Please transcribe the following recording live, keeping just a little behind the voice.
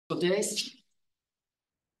days.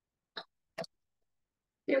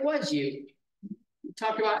 It was you. You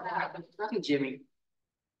talked about nothing, Jimmy.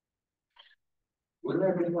 What did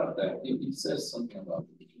I bring up that? He says something about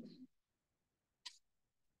it.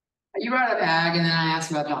 You brought up ag, and then I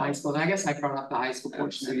asked about the high school. And I guess I brought up the high school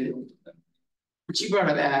portion of it. But you brought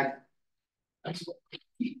up ag.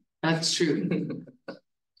 That's true.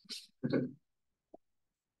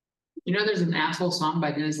 You know, there's an asshole song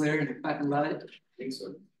by Dennis Leary, and I fucking love it. I think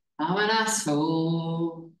so. I'm an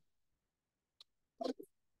asshole.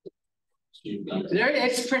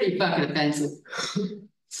 It's pretty fucking offensive.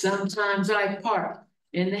 Sometimes I park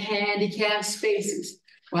in the handicapped spaces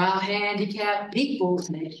while handicapped people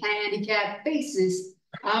make handicapped faces.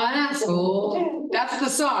 I'm an asshole. That's the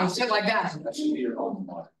song, shit like that. That should be your alma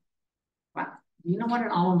mater. Wow. You know what an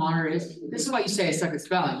alma mater is? This is why you say I suck at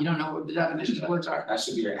spelling. You don't know what the definition of words are. That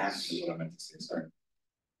should be your answer, is what I meant to say. Sorry.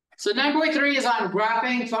 So 9.3 is on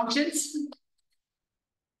graphing functions.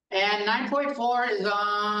 And 9.4 is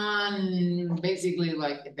on basically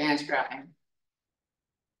like advanced graphing.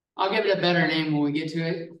 I'll give it a better name when we get to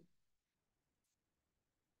it.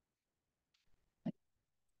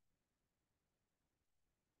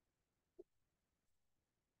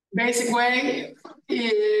 Basic way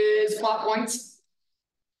is plot points.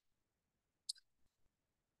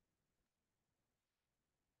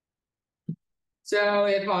 So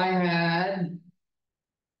if I had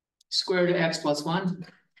square root of x plus 1,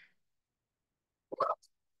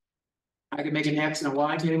 I could make an x and a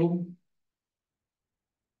y table.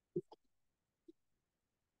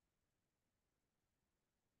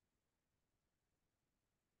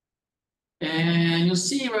 And you'll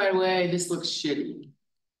see right away, this looks shitty.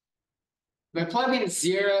 If I plug in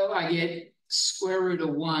 0, I get square root of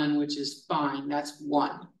 1, which is fine. That's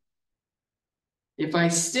 1. If I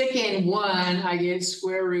stick in 1, I get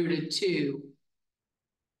square root of 2,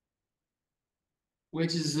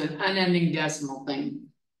 which is an unending decimal thing,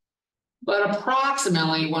 but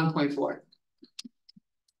approximately 1.4.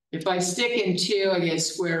 If I stick in 2, I get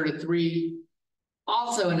square root of 3,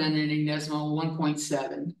 also an unending decimal,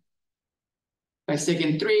 1.7. If I stick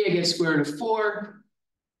in 3, I get square root of 4,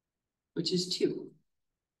 which is 2.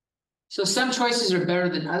 So some choices are better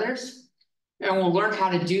than others, and we'll learn how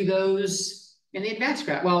to do those in the advanced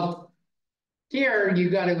graph. Well, here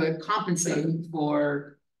you've got to compensate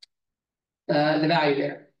for the value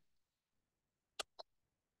there.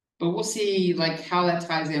 But we'll see like how that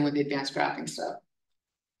ties in with the advanced graphing stuff.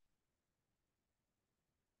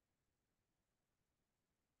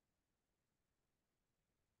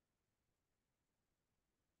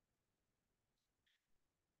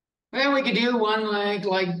 Well, we could do one like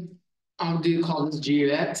I'll call this g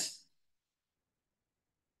of x.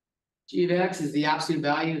 G of x is the absolute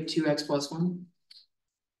value of 2x plus 1.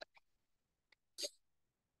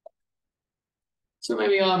 So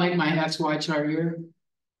maybe I'll make my xy chart here.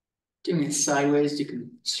 Doing it sideways, you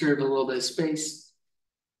can serve a little bit of space.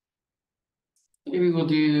 Maybe we'll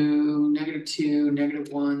do -2,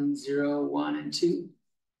 -1, 0, 1, and 2.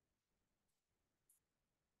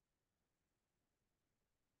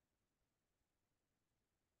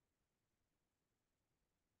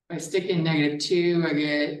 If I stick in -2, I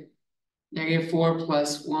get -4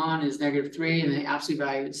 plus 1 is -3, and the absolute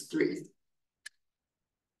value is 3.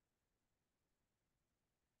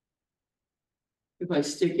 If I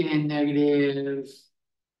stick in negative,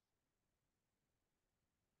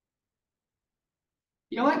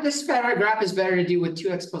 you know what? This graph is better to do with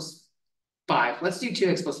 2x plus 5. Let's do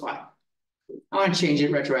 2x plus 5. I want to change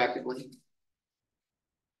it retroactively.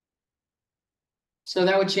 So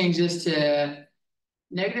that would change this to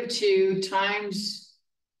 -2 times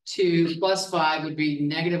 2 plus 5 would be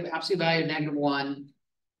negative absolute value of -1,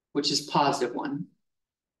 which is positive 1.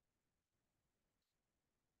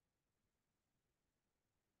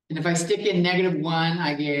 And if I stick in -1,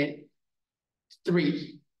 I get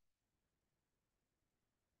 3.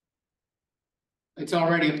 It's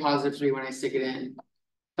already a positive 3 when I stick it in.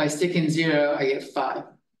 If I stick in 0, I get 5.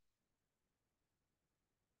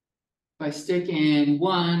 If I stick in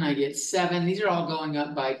 1, I get 7. These are all going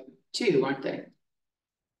up by 2, aren't they?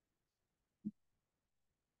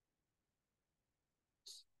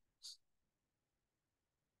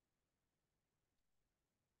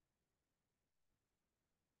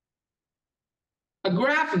 A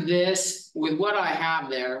graph of this with what I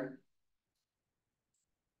have there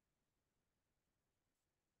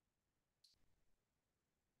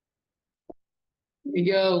we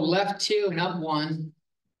go left 2 and up 1.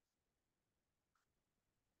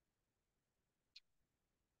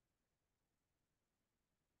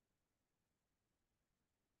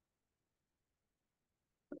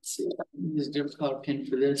 Let's see, use a different color pen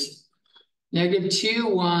for this.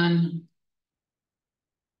 -2, 1,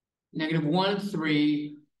 -1,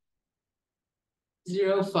 3,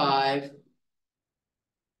 0, 5,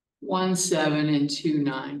 1, 7, and 2,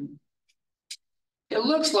 9. It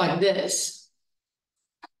looks like this.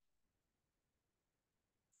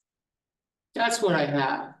 That's what I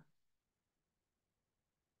have.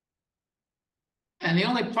 And the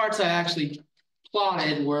only parts I actually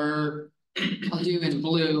plotted were, I'll do in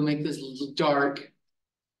blue, make this dark.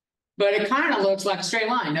 But it kind of looks like a straight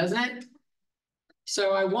line, doesn't it?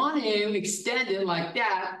 So I want to extend it like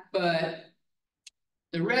that, but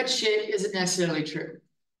the red shit isn't necessarily true.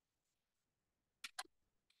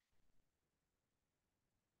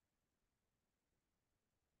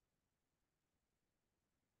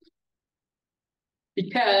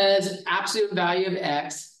 Because absolute value of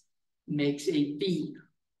x makes a b.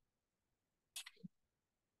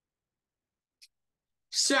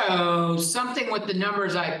 So something with the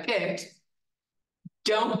numbers I picked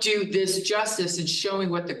don't do this justice in showing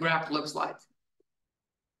what the graph looks like.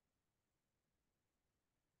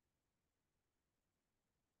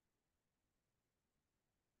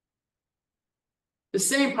 The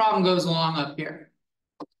same problem goes along up here.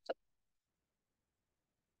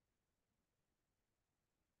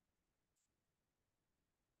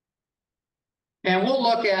 And we'll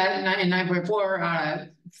look at in 9.4 how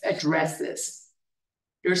to address this.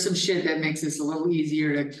 There's some shit that makes this a little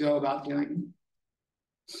easier to go about doing.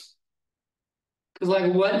 Because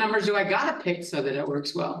like, what numbers do I gotta pick so that it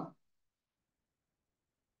works well?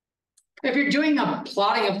 If you're doing a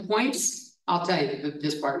plotting of points, I'll tell you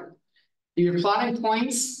this part. If you're plotting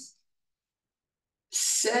points,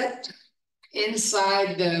 set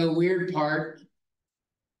inside the weird part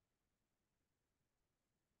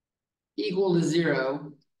equal to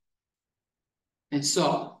 0 and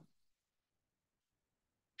solve.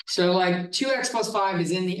 So like 2x plus 5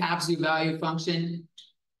 is in the absolute value function.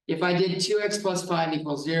 If I did 2x plus 5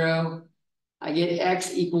 equals 0, I get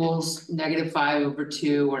x equals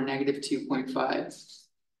 -5/2 or -2.5.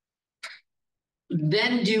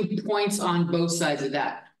 Then do points on both sides of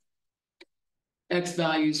that. X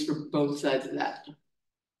values for both sides of that.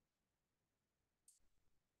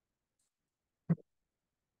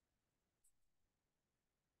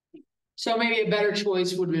 So maybe a better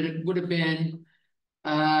choice would have been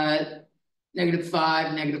 -5,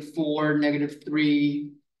 -4,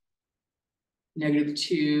 -3,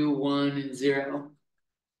 -2, 1, and 0.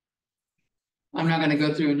 I'm not going to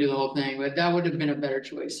go through and do the whole thing, but that would have been a better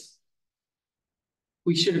choice.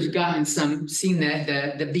 We should have gotten seen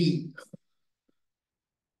that the B.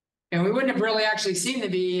 And we wouldn't have really actually seen the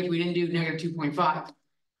B if we didn't do -2.5.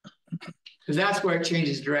 Because that's where it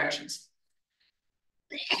changes directions.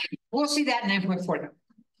 We'll see that in 9.4 though.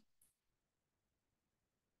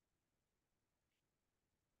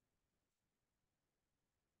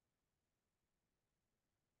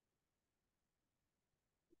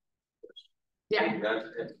 Yeah.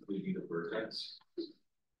 That technically be the vertex?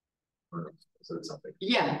 Or is that something?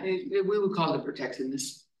 Yeah, we would call it vertex in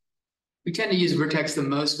this. We tend to use vertex the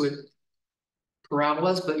most with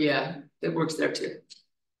parabolas, but yeah, it works there too.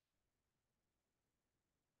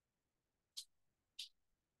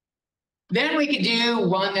 Then we could do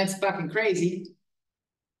one that's fucking crazy.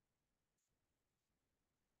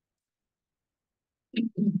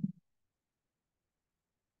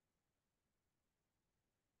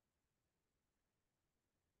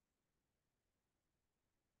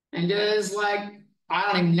 And does like,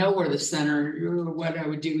 I don't even know where the center, or what I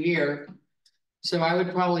would do here. So I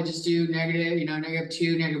would probably just do negative,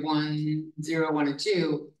 -2, -1, 0, 1, and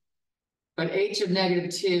 2. But h of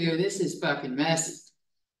 -2, this is fucking messy.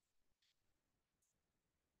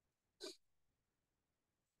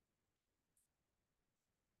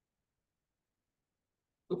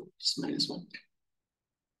 Oh, just -1.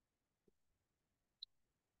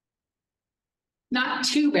 Not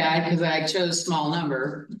too bad because I chose small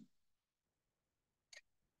number.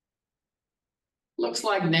 Looks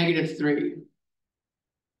like -3.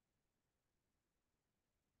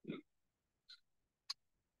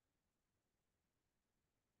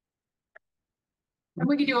 And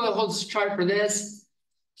we can do a whole chart for this.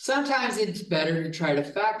 Sometimes it's better to try to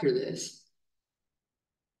factor this.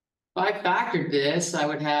 If I factored this, I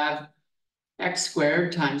would have x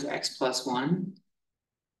squared times x plus 1.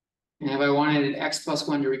 And if I wanted x plus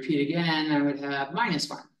 1 to repeat again, I would have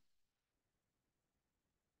 -1.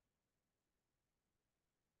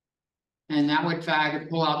 And that would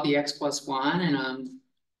pull out the x plus 1, and I'm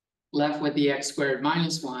left with the x squared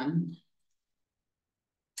minus 1.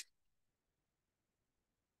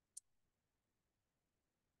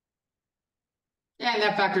 And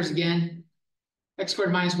that factors again. X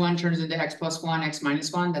squared minus 1 turns into x plus 1, x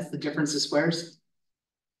minus 1. That's the difference of squares.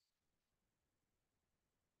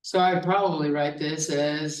 So I'd probably write this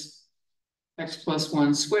as x plus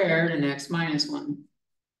 1 squared and x minus 1.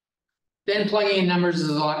 Then plugging in numbers is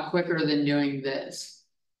a lot quicker than doing this.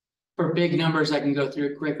 For big numbers, I can go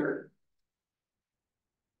through it quicker.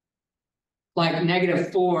 Like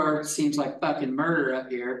 -4 seems like fucking murder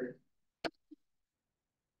up here.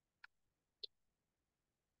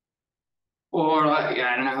 Or like,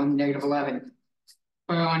 I don't know, -11. If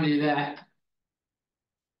I want to do that.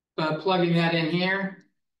 But plugging that in here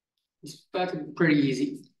is fucking pretty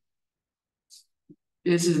easy.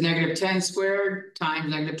 This is -10 squared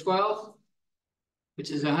times -12,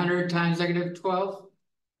 which is 100 times -12.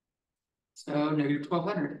 So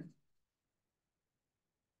 -1200.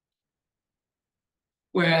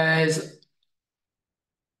 Whereas,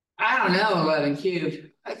 I don't know 11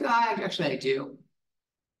 cubed. Actually I do.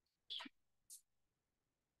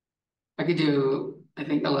 I could do, I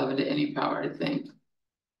think 11 to any power, I think.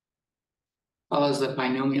 Follows the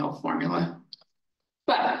binomial formula.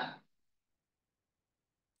 But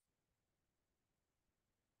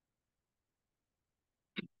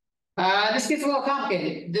this gets a little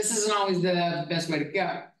complicated. This isn't always the best way to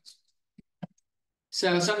go.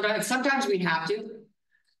 So sometimes we have to,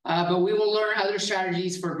 but we will learn other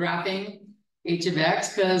strategies for graphing h of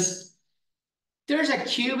x, because there's a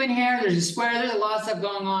cube in here, there's a square, there's a lot of stuff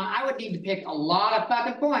going on. I would need to pick a lot of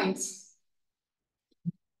fucking points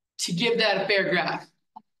to give that a fair graph.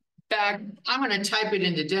 In fact, I'm going to type it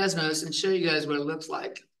into Desmos and show you guys what it looks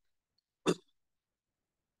like.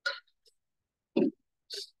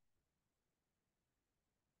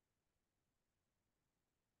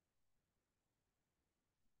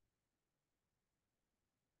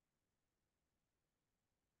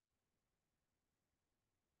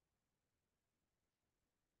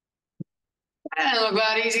 That doesn't look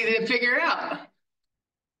that easy to figure out.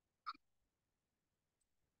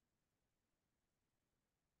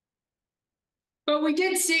 But we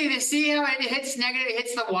did see how it hits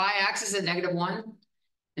the y-axis at -1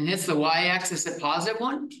 and hits the y-axis at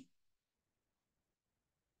 +1.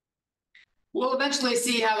 We'll eventually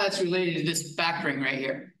see how that's related to this factoring right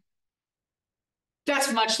here.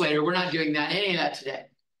 That's much later. We're not doing any of that today.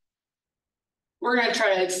 We're going to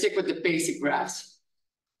try to stick with the basic graphs.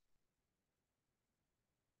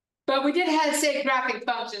 But we did have, say, graphing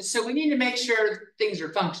functions, so we need to make sure things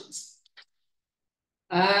are functions.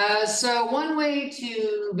 So one way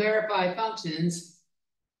to verify functions,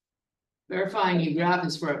 verifying your graph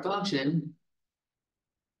is for a function.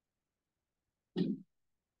 It's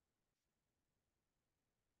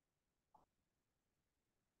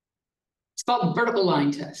called the vertical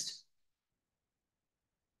line test.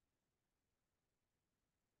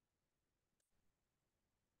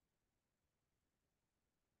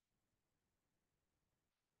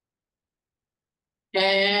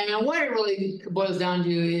 And what it really boils down to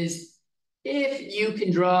is if you can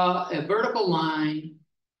draw a vertical line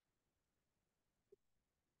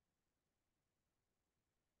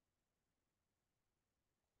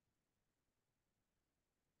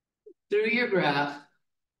through your graph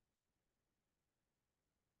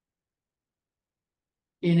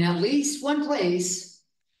in at least one place,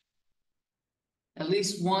 at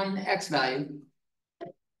least one x value,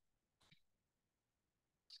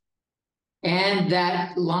 and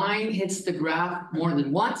that line hits the graph more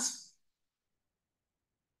than once,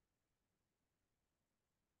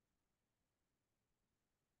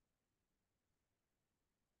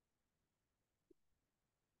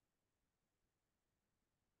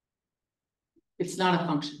 it's not a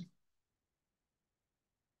function.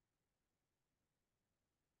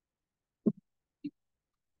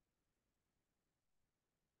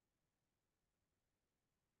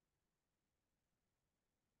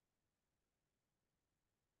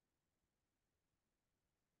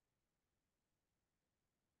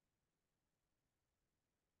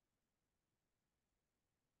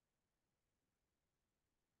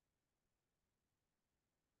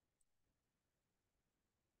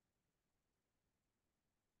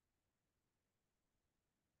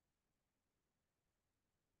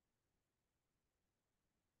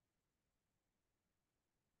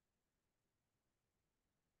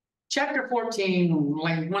 Chapter 14,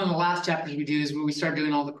 like one of the last chapters we do, is where we start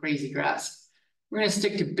doing all the crazy graphs. We're going to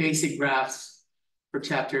stick to basic graphs for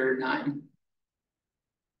chapter 9.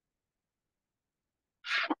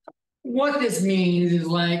 What this means is,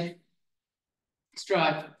 like, let's draw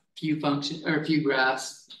a few functions or a few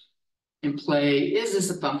graphs and play, is this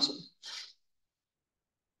a function?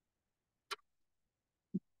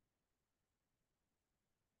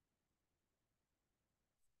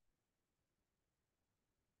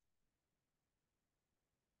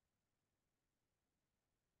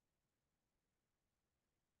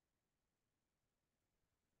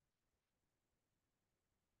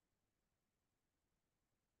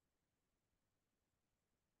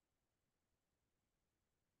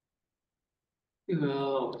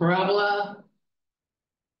 Parabola.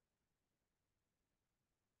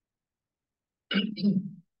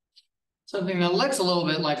 Something that looks a little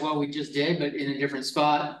bit like what we just did, but in a different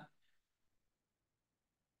spot.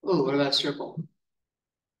 Oh, what about circle?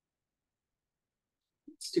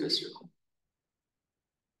 Let's do a circle.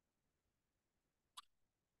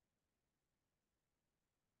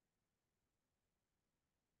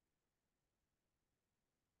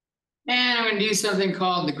 And I'm going to do something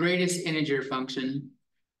called the greatest integer function.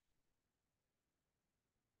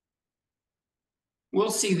 We'll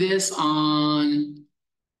see this on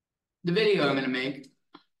the video I'm going to make.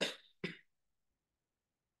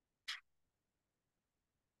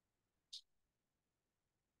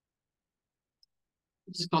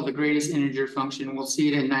 This is called the greatest integer function. We'll see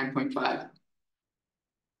it in 9.5.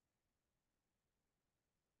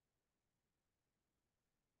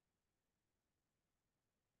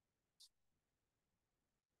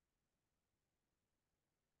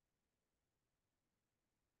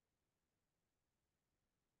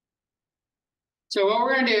 So what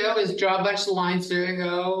we're going to do is draw a bunch of lines through and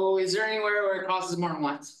go, is there anywhere where it crosses more than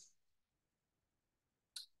once?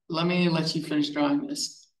 Let me let you finish drawing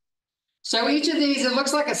this. So each of these, it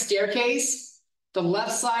looks like a staircase. The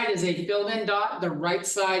left side is a filled-in dot. The right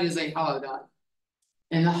side is a hollow dot.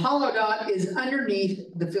 And the hollow dot is underneath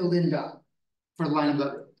the filled-in dot for the line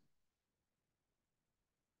above it.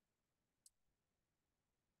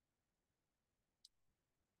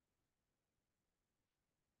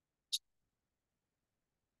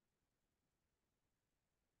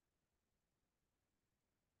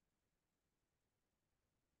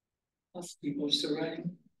 Lots of people are still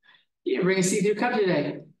writing. You didn't bring a see-through cup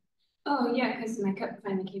today. Oh, yeah, because my cup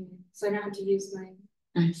finally came in, so I don't have to use mine.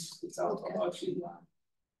 Nice.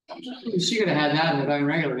 She could have had that in the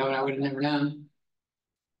regular cup, I would have never known.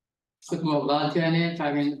 Slip a little vodka in it,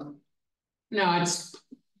 I mean, no, it's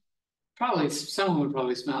probably, someone would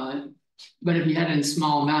probably smell it. But if you had it in a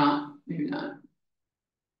small amount, maybe not.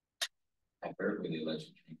 I heard when they let you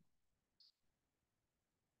drink.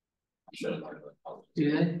 I should have learned about it.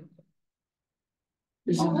 Do they?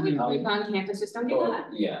 This is Only people on campus just don't do that.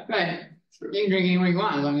 Yeah. right. You can drink anywhere you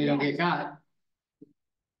want as long as you don't get caught.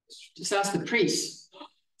 Just ask the priest.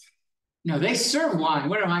 No, they serve wine.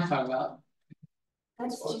 What am I talking about?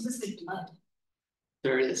 That's Jesus' blood.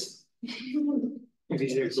 There it is. If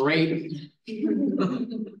these are great.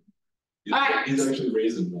 Alright. He's actually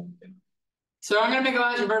raising one. So I'm gonna make a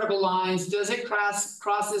bunch of vertical lines. Does it cross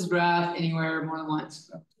this graph anywhere more than once?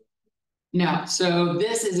 No. So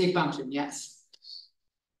this is a function, yes.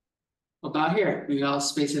 About here, maybe I'll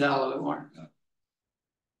space it out a little bit more.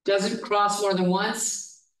 Does it cross more than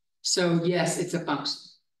once? So yes, it's a function.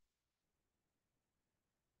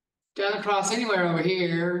 Doesn't cross anywhere over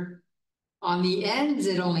here. On the ends,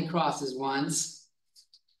 it only crosses once.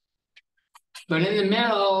 But in the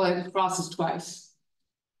middle, it crosses twice.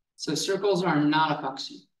 So circles are not a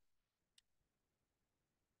function.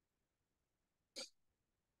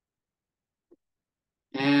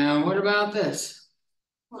 And what about this?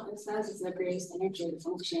 Well, it says it's the greatest integer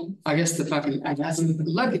function. I guess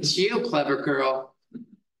look at you, clever girl.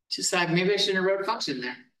 Just like maybe I shouldn't have wrote function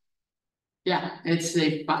there. Yeah, it's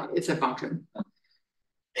a function.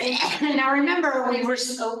 Now remember, we were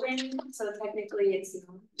open, so technically it's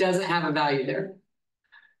not. Doesn't have a value there.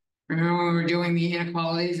 Remember when we were doing the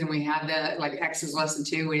inequalities and we had that like x is less than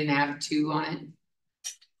 2, we didn't have 2 on it.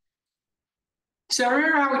 So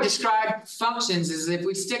remember how we describe functions is if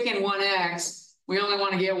we stick in one x, we only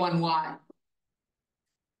want to get one y.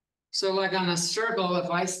 So like on a circle, if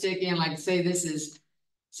I stick in like say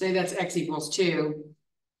that's x equals 2.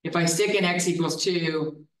 If I stick in x equals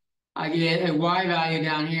 2, I get a y value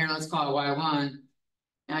down here, let's call it y1,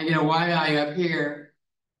 and I get a y value up here.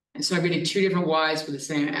 And so I'm getting 2 different y's for the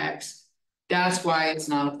same x. That's why it's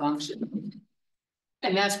not a function.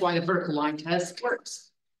 And that's why the vertical line test works.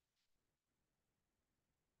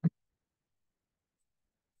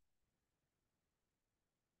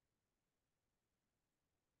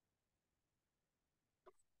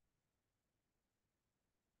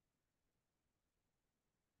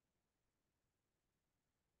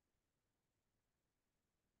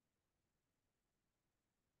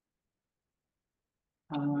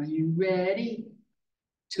 Are you ready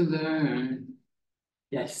to learn?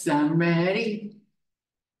 Yes, I'm ready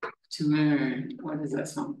to learn. What is that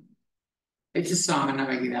song? It's a song, I'm not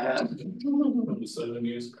making that up. It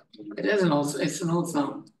is it's an old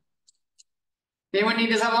song. Anyone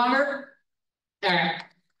need this up longer? All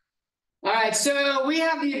right, so we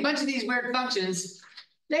have a bunch of these weird functions.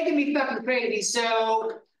 They can be fucking crazy.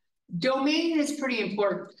 So domain is pretty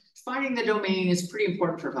important. Finding the domain is pretty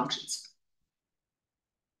important for functions.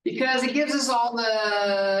 Because it gives us all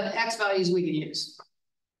the X values we can use.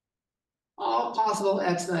 All possible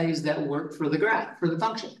X values that work for the graph, for the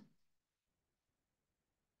function.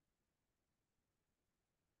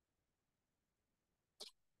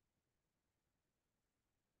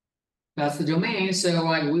 That's the domain, so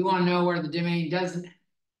like we want to know where the domain doesn't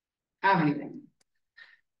have anything.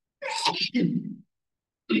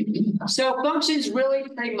 So functions really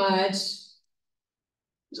pretty much,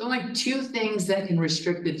 there's only two things that can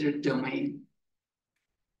restrict the domain.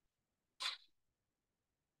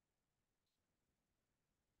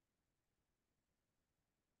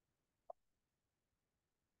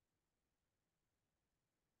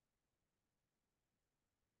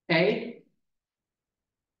 A,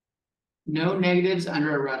 no negatives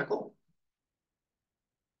under a radical.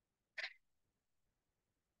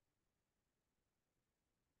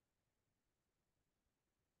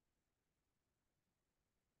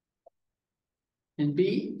 And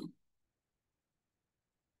B,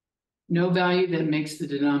 no value that makes the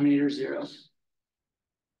denominator 0.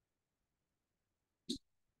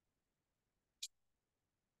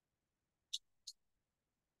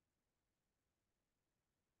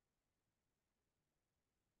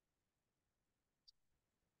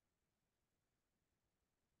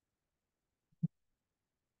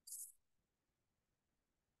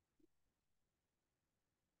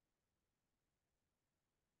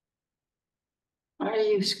 Why are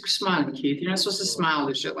you smiling, Keith? You're not supposed to smile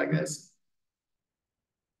at shit like this.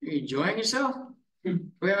 Are you enjoying yourself? Are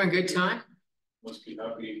we having a good time? Must be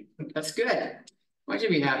happy. That's good. Why'd you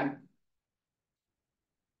be happy?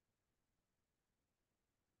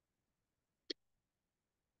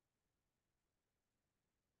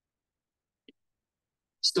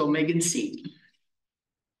 Still making seat.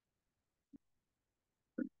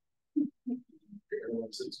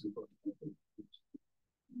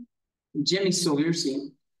 Jimmy's still your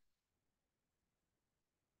seat.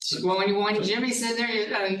 Well, when Jimmy's in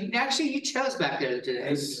there, actually you chose back there today. I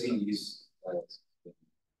used to see these,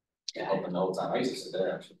 helping the whole time. I used to sit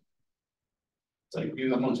there actually. It's like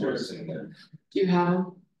someone's worth sitting there. Do you have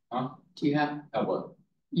them? Huh? Do you have? Have what?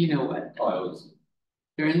 You know what? Oh, I was.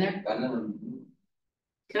 They're in there? I never.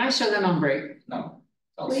 Can I show them on break? No.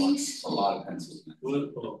 Please. A lot of pencils.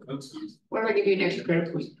 Pencils. What if I give you an extra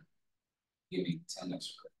credit point? Give me 10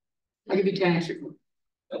 extra. I'll give you 10 extra.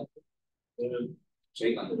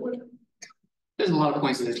 Jake on the board. There's a lot of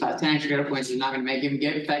points in this class. 10 extra credit points is not going to make him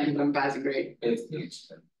get back if I'm passing grade.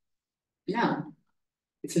 No.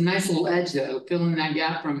 It's a nice little edge though, filling that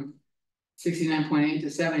gap from 69.8 to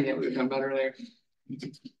 70 that we were talking about earlier.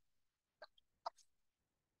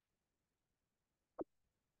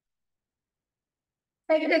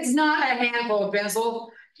 It's not a handful of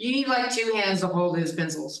pencil. You need like 2 hands to hold his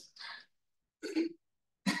pencils.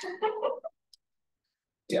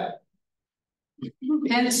 Yeah.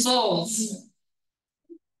 Pencils.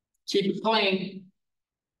 Keep it clean.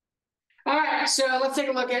 All right, so let's take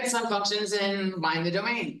a look at some functions and find the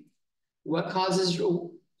domain. What causes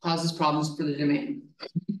problems for the domain?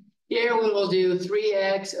 Here we will do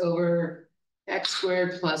 3x over x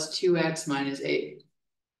squared plus 2x minus 8.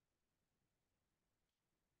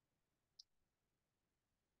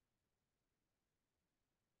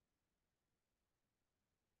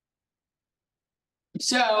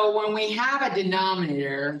 So when we have a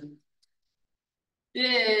denominator,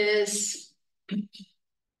 this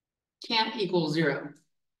can't equal 0.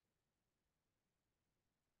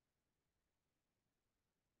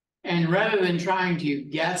 And rather than trying to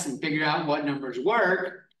guess and figure out what numbers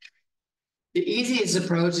work, the easiest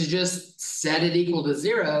approach is just set it equal to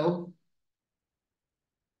 0.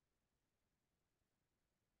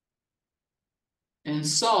 And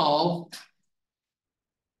solve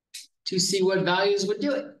to see what values would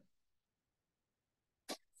do it.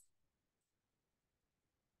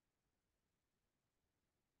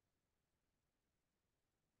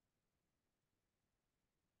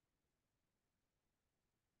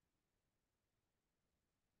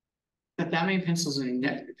 Got that many pencils in your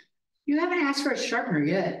neck. You haven't asked for a sharpener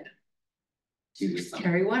yet. Did you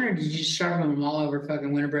carry one or did you just sharpen them all over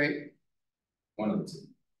fucking winter break? One of the two.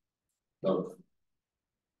 Both.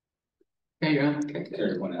 Okay, you're on. Okay,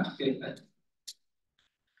 carry one out.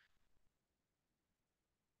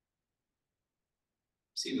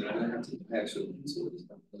 See, but I don't have to actually do this.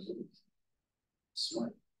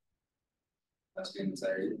 Smart. That's being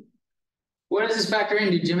tired. What does this factor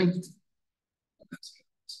into, Jimmy? That's a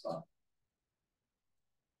spot.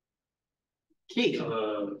 Keith.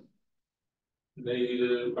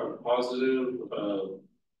 Negative or positive,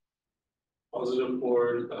 positive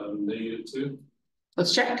for -2.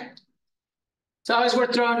 Let's check. It's always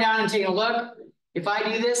worth throwing down and taking a look. If I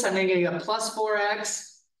do this, I'm gonna get a plus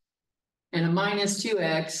 4x and a minus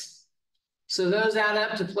 2x. So those add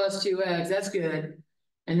up to plus 2x, that's good.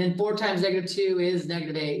 And then 4 times -2 is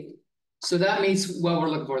 -8. So that meets what we're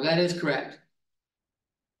looking for, that is correct.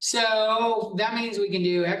 So that means we can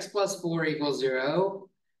do x plus 4 equals 0,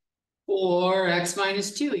 or x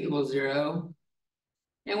minus 2 equals 0.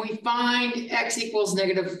 And we find x equals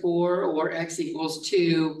 -4 or x equals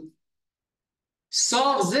 2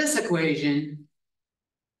 solves this equation,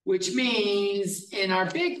 which means in our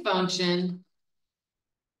big function,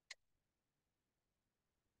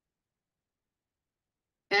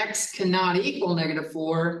 x cannot equal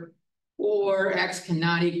 -4 or x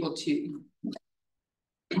cannot equal 2.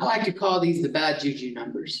 I like to call these the bad juju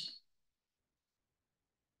numbers.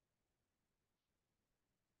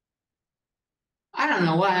 I don't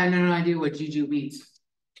know why, I have no idea what juju means.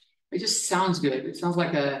 It just sounds good. It sounds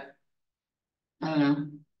like I don't know,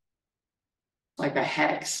 like a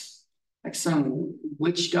hex. Like some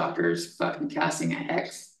witch doctor's fucking casting a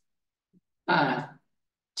hex.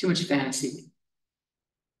 Too much fantasy.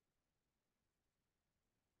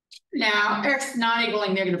 Now, x not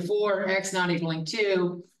equaling -4, x not equaling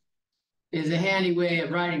 2 is a handy way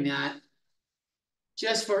of writing that.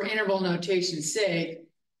 Just for interval notation's sake,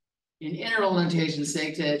 in interval notation's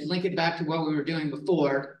sake, to link it back to what we were doing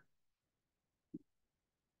before,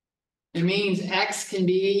 it means x can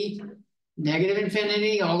be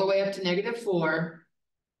 -infinity all the way up to -4.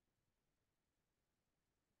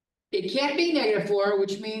 It can't be -4,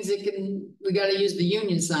 which means we got to use the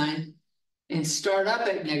union sign and start up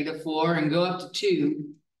at -4 and go up to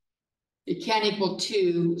 2. It can't equal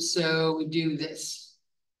 2, so we do this.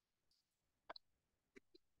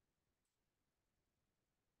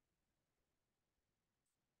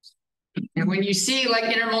 And when you see like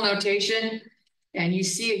interval notation and you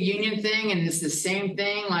see a union thing and it's the same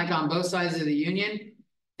thing like on both sides of the union,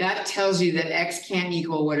 that tells you that x can't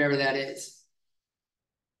equal whatever that is.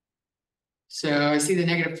 So I see the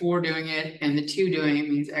 -4 doing it and the 2 doing it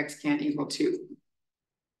means x can't equal 2.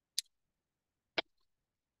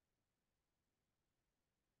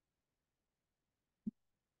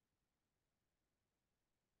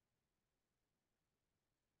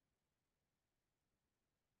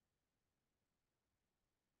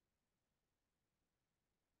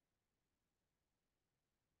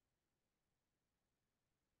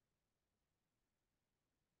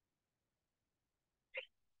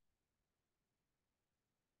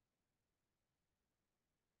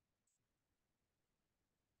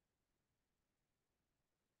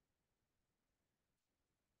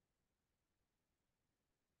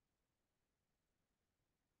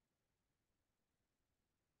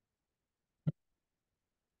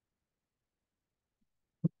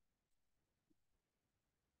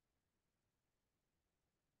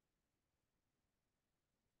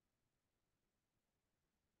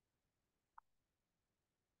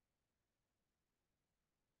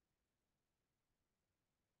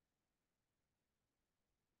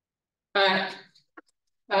 All right.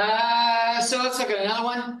 So let's look at another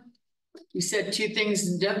one. We said 2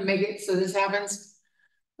 things don't make it so this happens.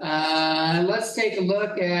 Let's take a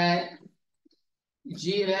look at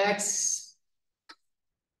g of x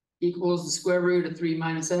equals the square root of 3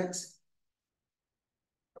 minus x.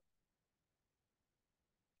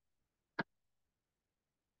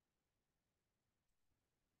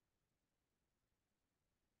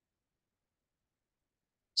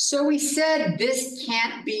 So we said this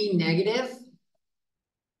can't be negative.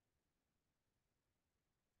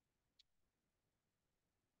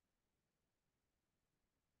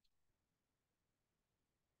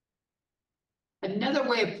 Another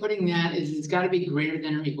way of putting that is it's got to be greater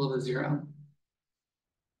than or equal to 0.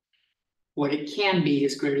 What it can be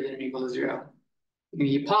is greater than or equal to 0. It can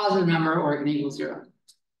be a positive number or it can equal 0.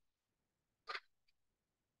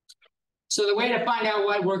 So the way to find out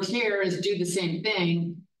what works here is do the same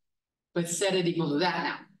thing, but set it equal to that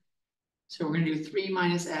now. So we're going to do 3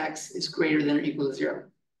 minus x is greater than or equal to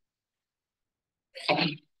 0.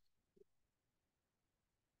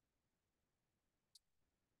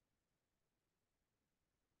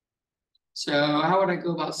 So how would I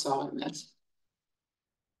go about solving this?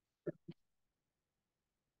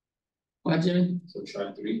 What, Jimmy? So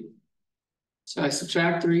try 3. So I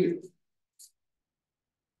subtract 3.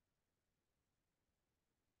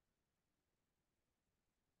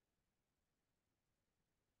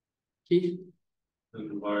 Keith? And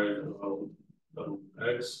divide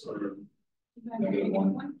x or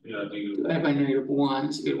 -1. yeah, Divided by -1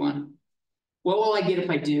 is a good one. What will I get if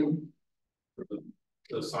I do?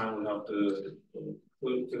 the sign would have to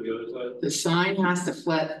flip to the other side. The sign has to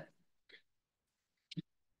flip.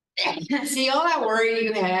 See, all that worry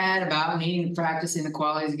you had about needing to practice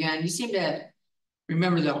inequalities again, you seem to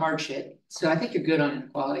remember the hard shit. So I think you're good on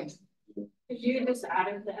inequalities. If you just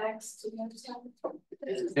added the X to the other side.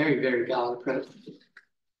 This is very, very valid approach.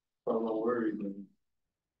 I'm not worried, but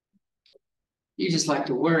You just like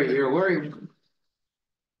to worry. You're a worry.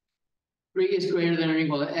 3 is greater than or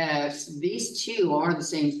equal to X. These two are the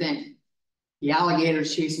same thing. The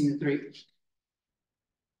alligator's chasing the 3.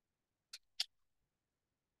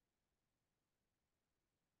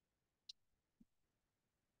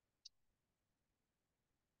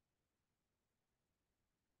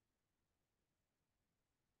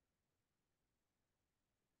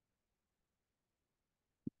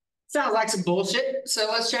 Sounds like some bullshit, so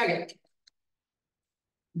let's check it.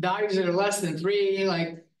 Values that are less than 3,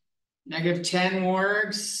 like -10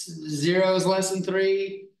 works, 0 is less than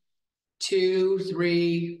 3, 2,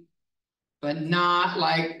 3, but not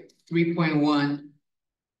like 3.1.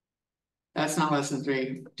 That's not less than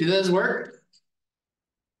 3. Do those work?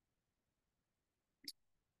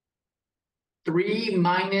 3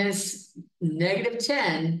 minus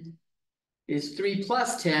 -10 is 3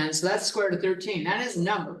 plus 10, so that's square root of 13. That is a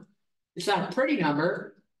number. It's not a pretty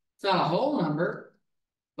number. It's not a whole number,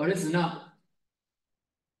 but it's a number.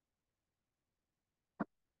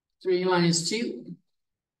 3 minus 2.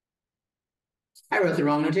 I wrote the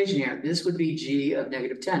wrong notation here. This would be g of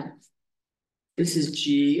 -10. This is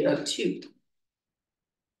g of 2.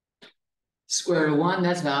 Square root of 1,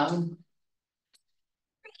 that's valid.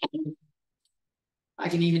 I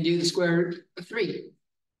can even do the square root of 3.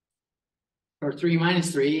 Or 3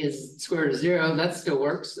 minus 3 is square root of 0. That still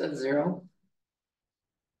works. That's 0.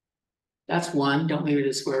 That's 1. Don't leave it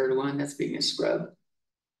as square root of 1. That's being a scrub.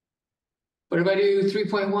 But if I do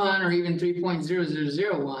 3.1 or even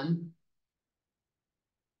 3.0001,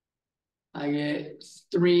 I get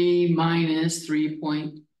 3 minus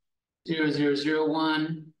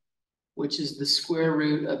 3.0001, which is the square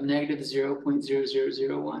root of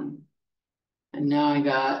 -0.0001. And now I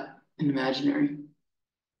got an imaginary.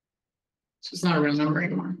 So it's not a real number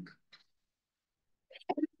anymore.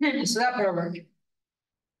 So that part worked.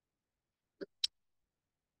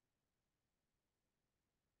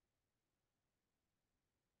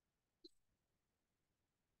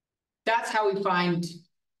 That's how we find,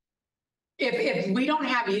 if we don't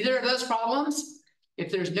have either of those problems, if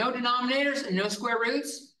there's no denominators and no square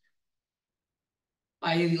roots,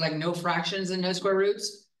 i.e. like no fractions and no square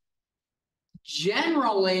roots,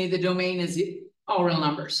 generally the domain is all real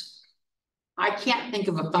numbers. I can't think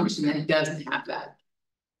of a function that doesn't have that.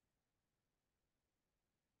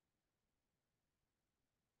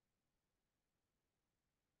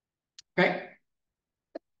 Okay.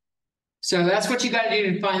 So that's what you got to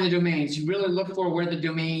do to find the domains. You really look for where the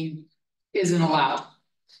domain isn't allowed.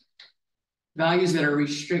 Values that are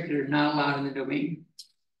restricted are not allowed in the domain.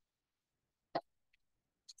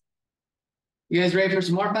 You guys ready for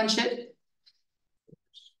some more fun shit?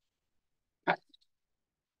 Okay.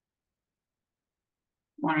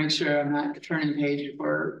 Want to make sure I'm not turning the page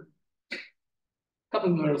for a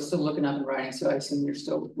couple of people are still looking up and writing, so I assume you're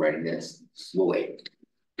still writing this. We'll wait.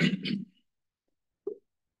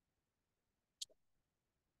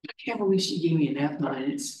 I can't believe she gave me an F-.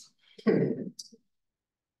 It's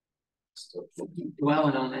still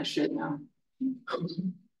dwelling on that shit now.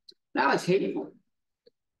 That was hateful.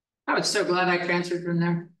 I was so glad I transferred from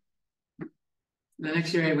there. The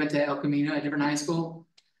next year I went to El Camino, a different high school.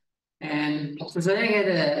 And since I didn't get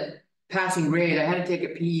a passing grade, I had to take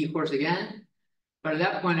a PE course again. But at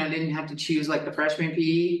that point, I didn't have to choose like the freshman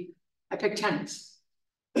PE. I picked tennis.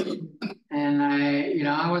 And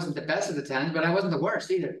I wasn't the best of the tennis, but I wasn't the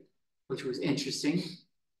worst either, which was interesting.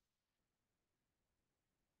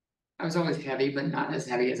 I was always heavy, but not as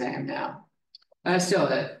heavy as I am now. I still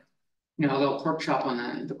had, a little pork chop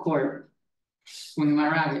on the court, swinging my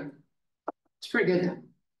racket. It's pretty good now.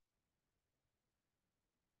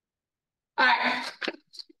 All right,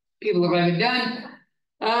 people look like they're done.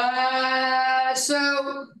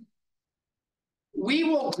 So we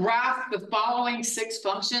will graph the following 6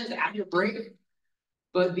 functions after break,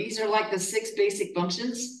 but these are like the 6 basic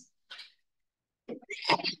functions.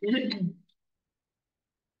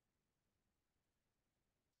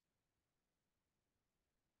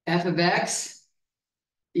 F of x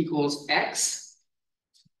equals x.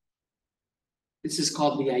 This is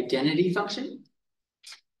called the identity function.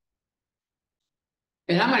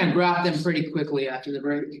 And I'm going to graph them pretty quickly after the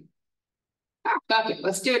break. Fuck it,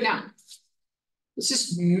 let's do it now. Let's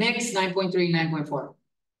just mix 9.3 and 9.4.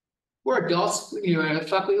 We're adults, we can do whatever the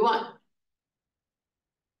fuck we want.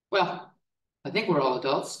 Well, I think we're all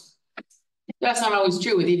adults. That's not always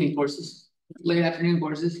true with evening courses, late afternoon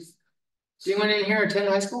courses. Does anyone in here attend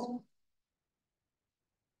high school?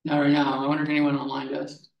 No, right now. I wonder if anyone online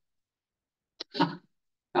does. Huh.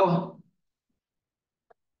 Oh, well.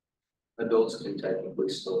 Adults can technically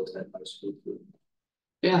still attend high school too.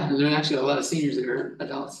 Yeah, there are actually a lot of seniors that are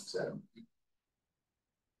adults. So.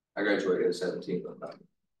 I graduated at 17, but not.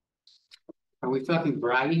 Are we fucking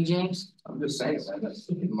bragging, James? I'm just saying, man,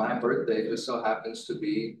 my birthday just so happens to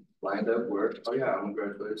be lined up where, oh yeah, I'm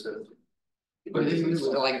gonna graduate at 17. Was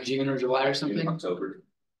it like June or July or In something? October.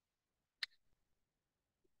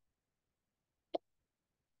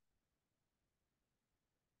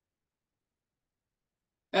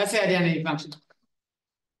 That's the identity function.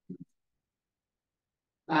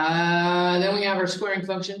 Then we have our squaring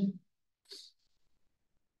function.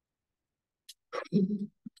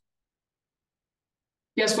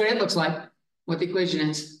 Guess what it looks like? What the equation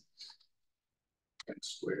is?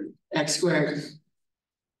 X squared. X squared.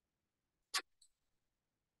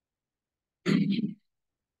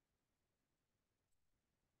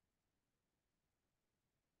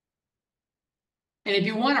 And if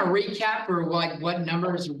you want to recap for like what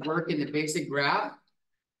numbers work in the basic graph,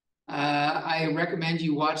 I recommend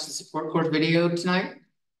you watch the support course video tonight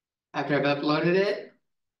after I've uploaded it,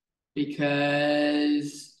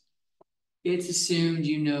 because it's assumed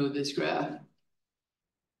you know this graph.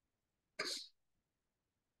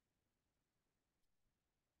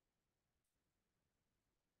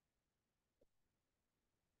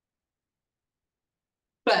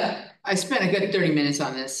 But I spent a good 30 minutes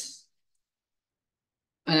on this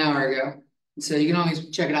an hour ago. So you can always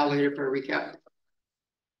check it out later for a recap.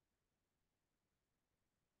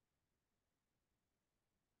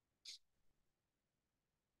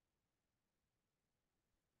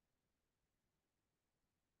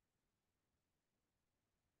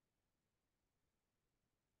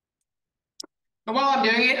 And while I'm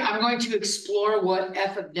doing it, I'm going to explore what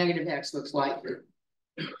f of negative x looks like.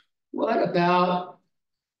 What about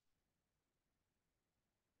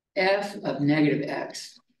f of negative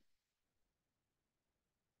x?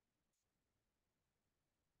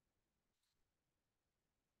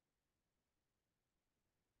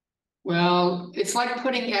 Well, it's like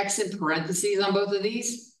putting x in parentheses on both of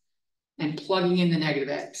these and plugging in the negative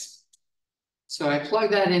x. So I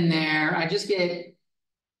plug that in there.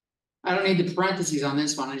 I don't need the parentheses on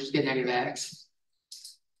this one. I just get negative x.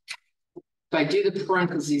 If I do the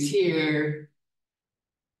parentheses here,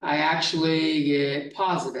 I actually get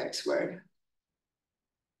positive x squared.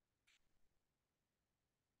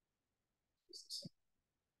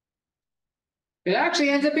 It actually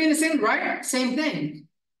ends up being the same, right? Same thing.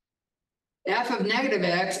 F of negative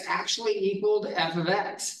x actually equaled f of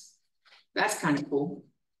x. That's kind of cool.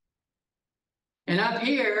 And up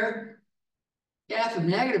here, f of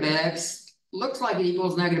negative x looks like it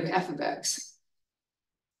equals negative f of x.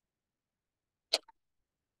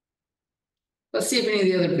 Let's see if any of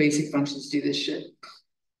the other basic functions do this shit.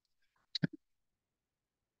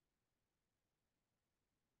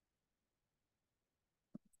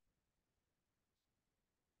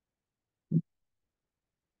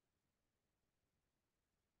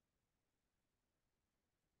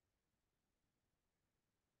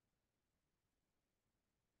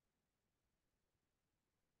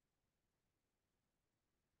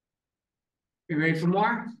 You ready for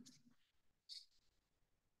more?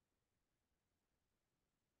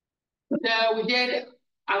 So we did,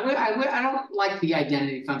 I don't like the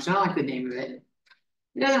identity function. I don't like the name of it.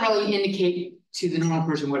 It doesn't really indicate to the normal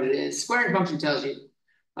person what it is. Squaring function tells you.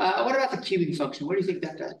 What about the cubing function? What do you think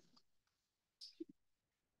that does?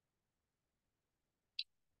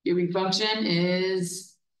 Cubing function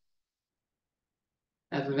is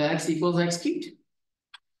f of x equals x cubed.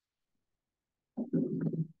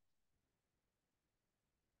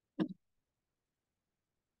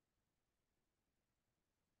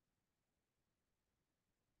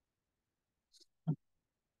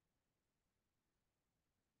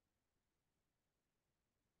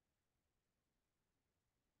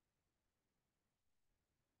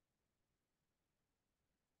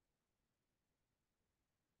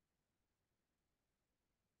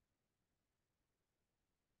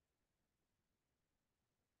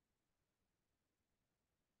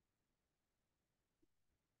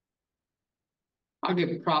 I'll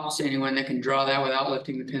give props to anyone that can draw that without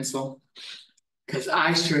lifting the pencil, because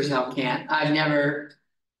I sure as hell can't. I've never,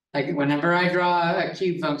 like, whenever I draw a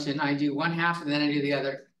cube function, I do one half and then I do the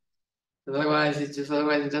other. Otherwise, it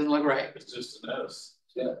doesn't look right. It's just an S.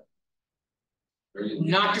 Yeah.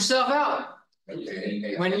 Knock yourself out.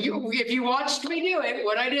 Okay. If you watched me do it,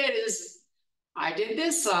 what I did is I did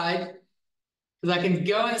this side because I can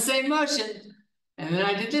go in the same motion, and then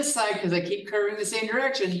I did this side because I keep curving the same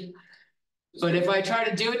direction. But if I try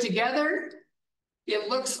to do it together, it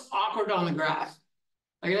looks awkward on the graph.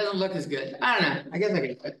 Like it doesn't look as good. I don't know. I guess I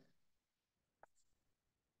can do it.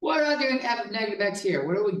 What about doing f of negative x here?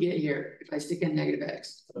 What do we get here if I stick in negative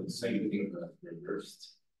x? The same thing, but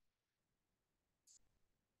reversed.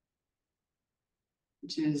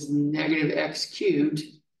 Which is negative x cubed.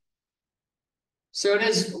 So it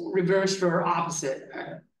is reversed or opposite.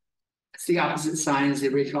 It's the opposite sign as the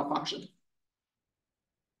original function.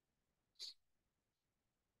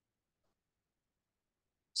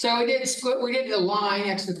 So we did the line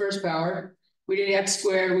x to the first power. We did x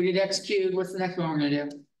squared, we did x cubed. What's the next one we're gonna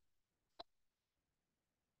do?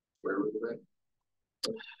 Where were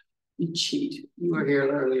they? You cheat. You were here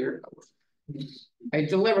earlier. I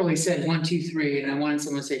deliberately said 1, 2, 3, and I wanted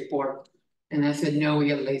someone to say 4. And I said, no, we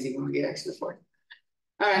get lazy when we get x to the 4.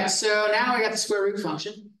 All right, so now we got the square root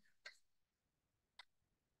function.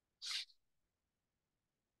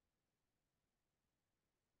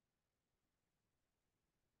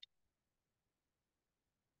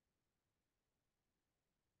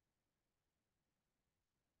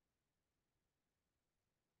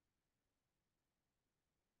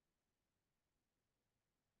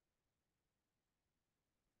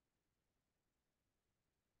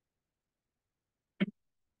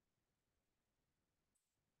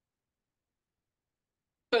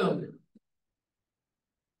 Boom.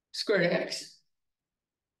 Square root of x.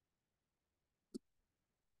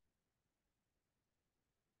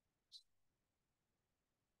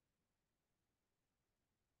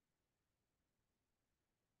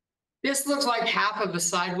 This looks like half of a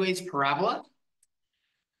sideways parabola.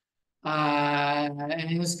 And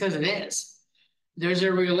it's because it is. There's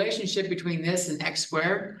a relationship between this and x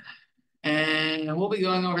squared. And we'll be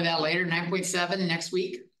going over that later, 9.7 next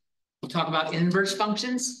week. We'll talk about inverse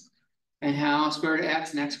functions and how square root of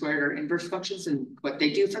x and x squared are inverse functions and what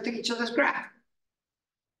they do for each other's graph.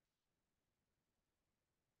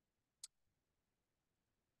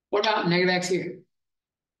 What about negative x here?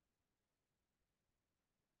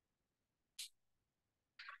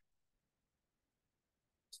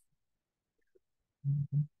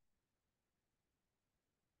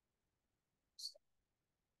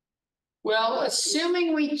 Well,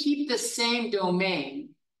 assuming we keep the same domain,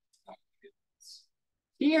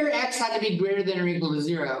 here x had to be greater than or equal to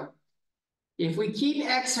 0. If we keep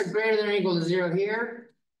x are greater than or equal to 0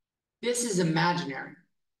 here, this is imaginary.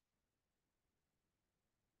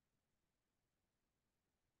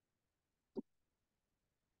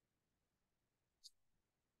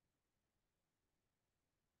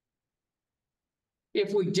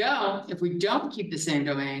 If we don't keep the same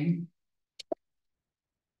domain,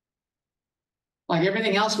 like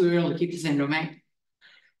everything else, we were able to keep the same domain.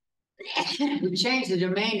 We change the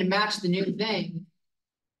domain to match the new thing.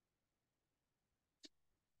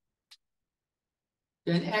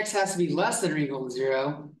 Then x has to be less than or equal to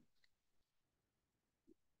 0.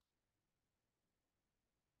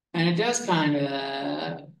 And it does kind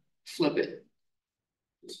of flip it.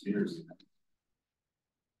 It's years.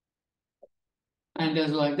 And it does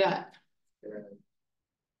it like that.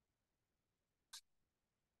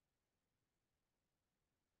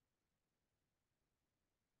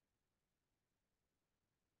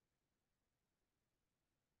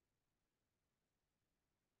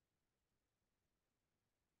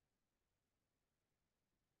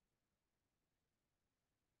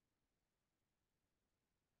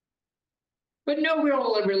 But no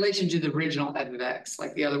real relation to the original f of x,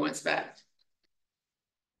 like the other one's back.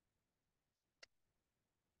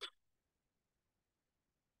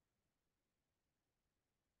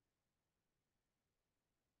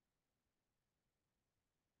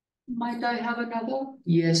 Might I have another?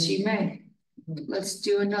 Yes, you may. Let's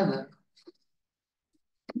do another.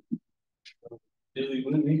 Nearly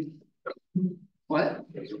with me. What?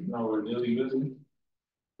 No, we're nearly with me.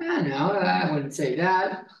 I know, I wouldn't say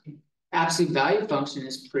that. Absolute value function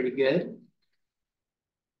is pretty good.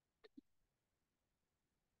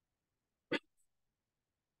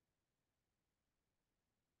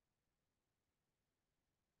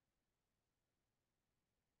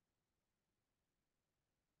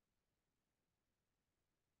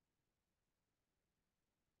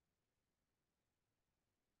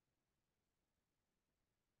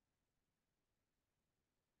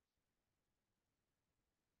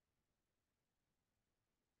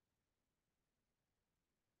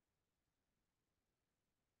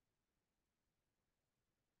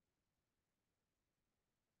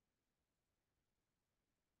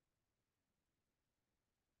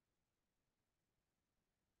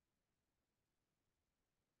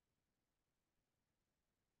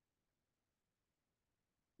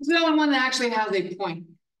 It's the only one that actually has a point.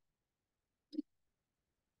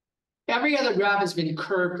 Every other graph has been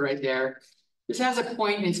curved right there. This has a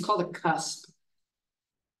point and it's called a cusp.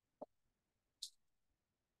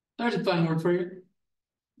 There's a fun word for you.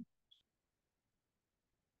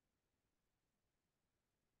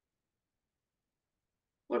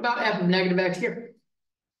 What about f of negative x here?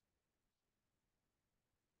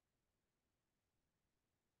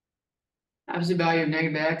 Absolute value of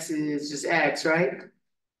negative x is just x, right?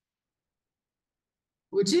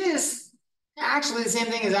 Which is actually the same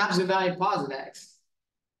thing as absolute value of positive x.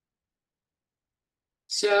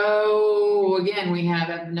 So again, we have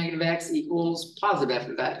f of negative x equals positive f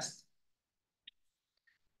of x.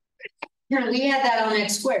 Here, we add that on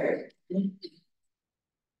x squared.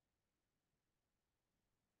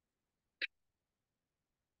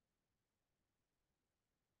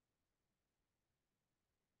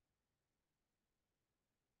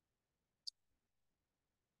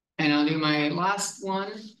 And I'll do my last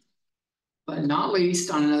one, but not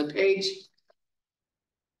least, on another page.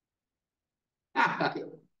 Fuck it.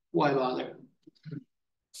 Why bother?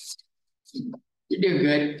 You're doing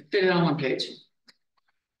good. Fit it on one page.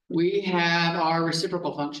 We have our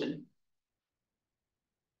reciprocal function.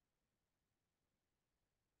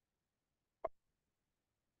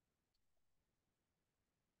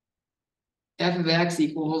 F of x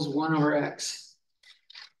equals 1 over x.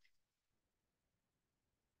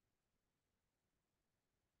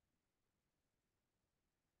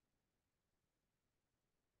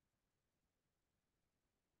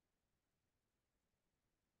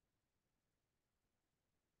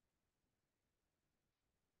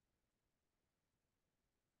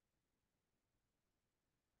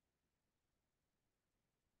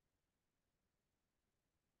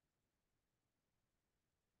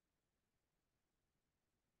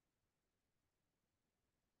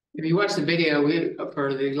 If you watch the video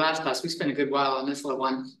for the last class, we spent a good while on this little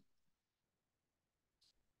one.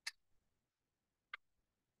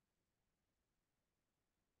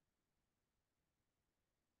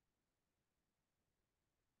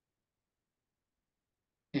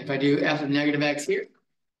 If I do f of negative x here,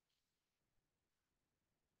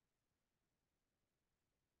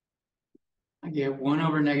 I get 1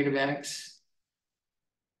 over negative x,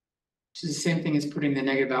 which is the same thing as putting the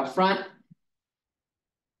negative out front,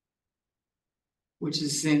 which is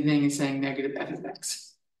the same thing as saying negative f of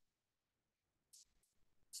x.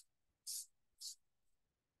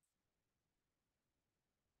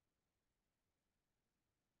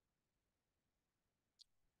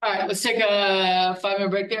 All right, let's take a 5-minute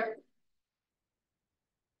break there.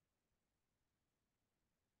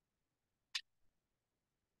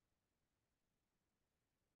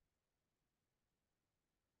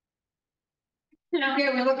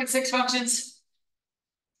 Okay, we look at 6 functions.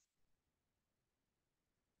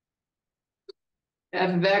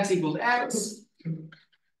 F of x equals x.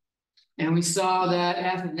 And we saw that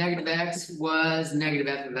f of negative x was negative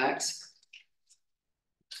f of x.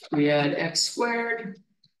 We had x squared.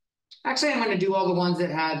 Actually, I'm going to do all the ones that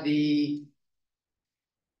had the,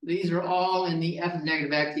 these are all in the f of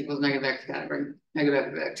negative x equals negative x category, negative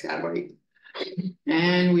f of x category.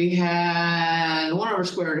 And we had 1 over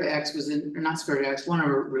square root of x was in, or not square root of x, 1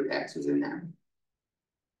 over root x was in there.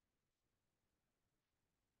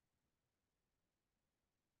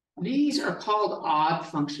 These are called odd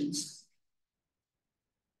functions.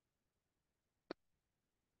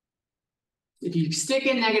 If you stick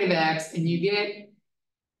in negative x and you get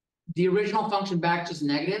the original function back just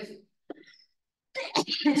negative,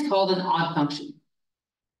 it's called an odd function.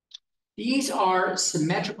 These are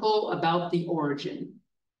symmetrical about the origin.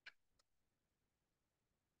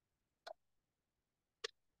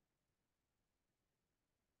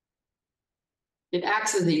 It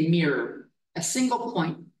acts as a mirror, a single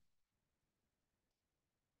point,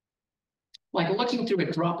 like looking through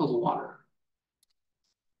a drop of water.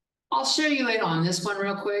 I'll show you it on this one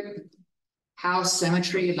real quick, how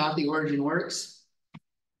symmetry about the origin works.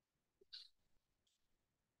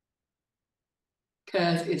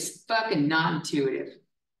 Because it's fucking not intuitive.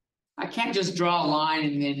 I can't just draw a line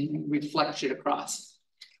and then reflect it across.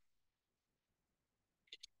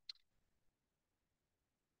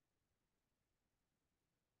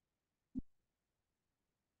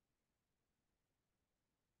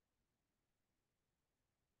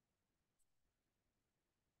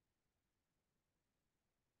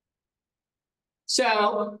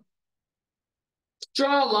 So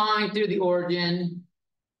draw a line through the origin,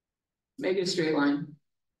 make it a straight line.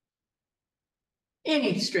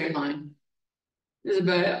 Any straight line. This is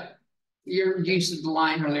about your use of the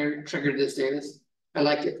line earlier triggered this, Davis. I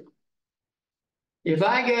like it. If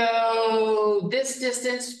I go this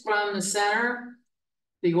distance from the center,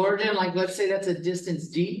 the origin, like let's say that's a distance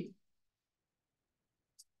d,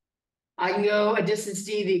 I can go a distance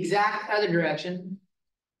d the exact other direction.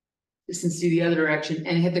 Distance d the other direction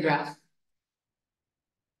and hit the graph.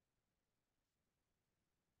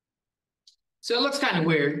 So it looks kind of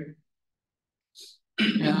weird.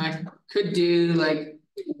 I could do like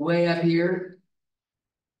way up here.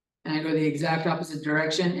 And I go the exact opposite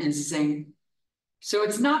direction and it's the same. So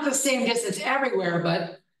it's not the same distance everywhere,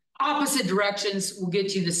 but opposite directions will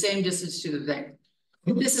get you the same distance to the thing.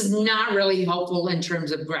 This is not really helpful in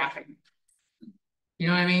terms of graphing. You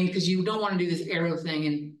know what I mean? Because you don't want to do this arrow thing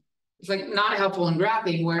and it's like not helpful in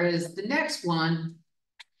graphing, whereas the next one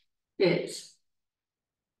is.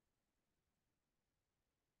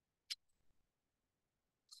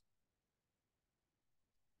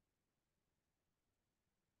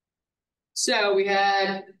 So we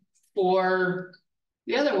had for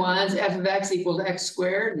the other ones, f of x equals x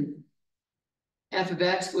squared, and f of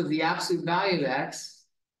x was the absolute value of x.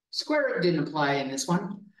 Square root didn't apply in this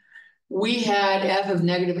one. We had f of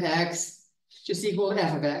negative x just equal to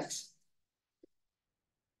f of x.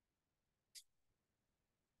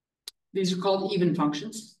 These are called even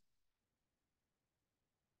functions.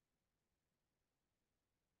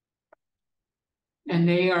 And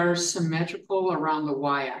they are symmetrical around the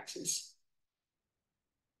y-axis.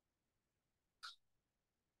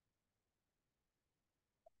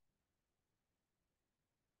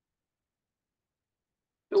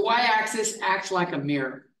 The y-axis acts like a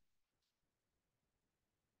mirror.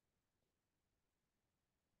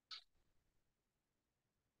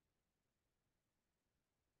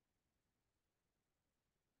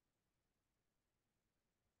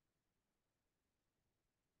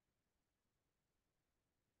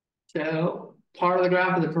 So part of the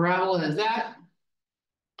graph of the parabola is that.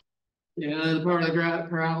 The other part of the graph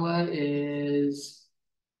parabola is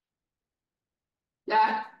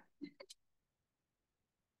that.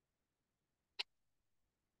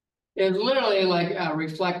 It's literally like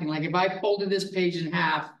reflecting. Like if I folded this page in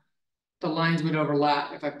half, the lines would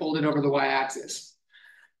overlap if I folded over the y-axis.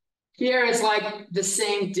 Here it's like the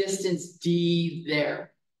same distance d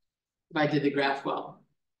there, if I did the graph well.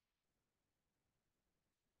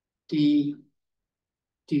 D.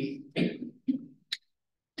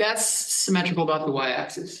 That's symmetrical about the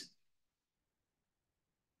y-axis.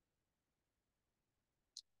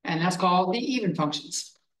 And that's called the even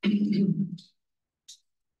functions.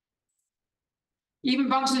 Even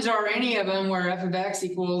functions are any of them where f of x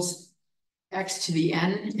equals x to the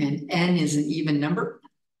n, and n is an even number.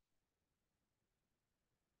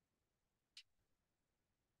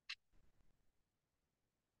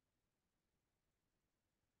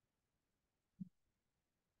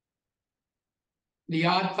 The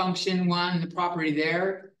odd function one, the property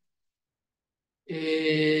there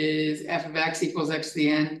is f of x equals x to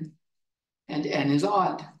the n, and n is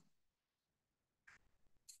odd.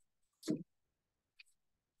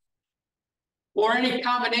 Or any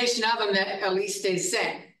combination of them that at least stays the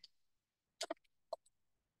same.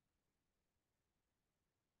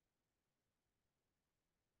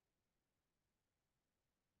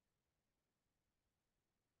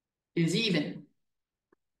 Is even.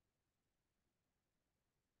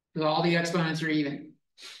 Because all the exponents are even.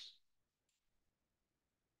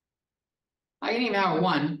 I can even have a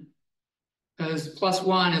 1, because plus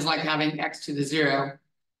 1 is like having x to the 0,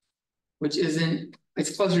 which isn't,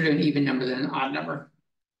 it's closer to an even number than an odd number.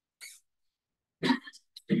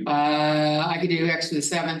 I could do x to the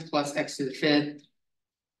 7th plus x to the 5th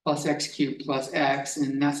plus x cubed plus x,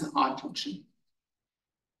 and that's an odd function.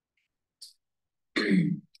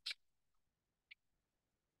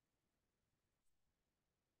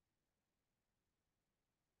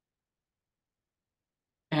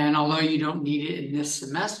 And although you don't need it in this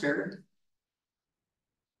semester,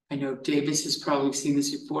 I know Davis has probably seen this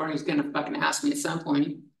before. He's gonna fucking ask me at some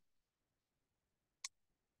point.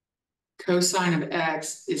 Cosine of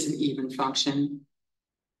x is an even function.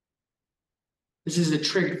 This is a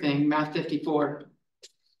trig thing, Math 54.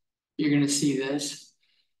 You're gonna see this.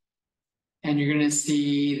 And you're gonna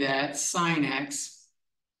see that sine x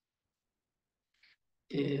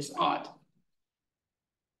is odd.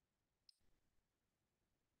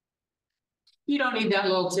 You don't need that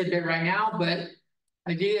little tidbit right now, but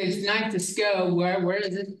I do. It's nice to go. Where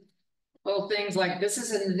is it? Little things like this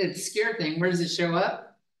isn't the obscure thing. Where does it show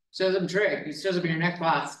up? Shows up in trig. It shows up in your next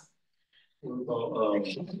class. What about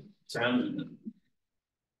tangent?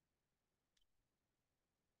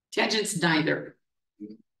 Tangent's neither.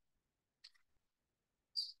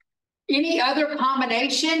 Any other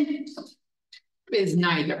combination is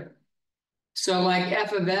neither. So like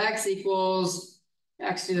f of x equals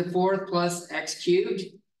x to the 4th plus x cubed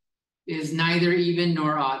is neither even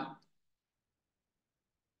nor odd.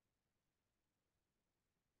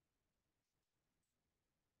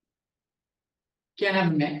 Can't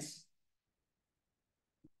have a mix.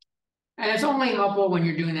 And it's only helpful when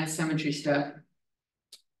you're doing that symmetry stuff.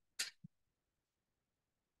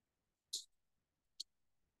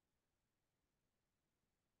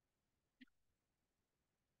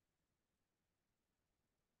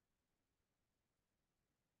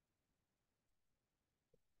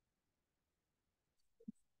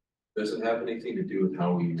 Does it have anything to do with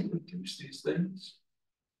how we reduce these things?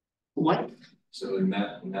 What? So in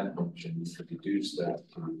that function, you could reduce that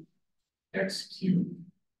to x cubed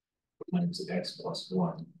minus x plus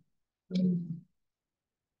one. And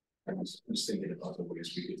I was thinking about the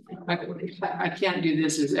ways we could. I can't do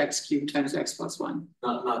this as x cubed times x plus one.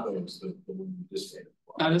 Not those, the one you just said.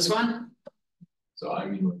 Oh, this one? So I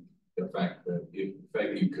mean, like, the fact that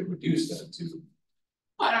you could reduce that to.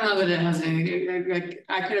 I don't know that it has anything.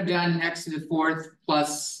 I could have done x to the fourth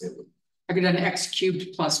plus, I could have done x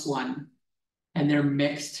cubed plus one. And they're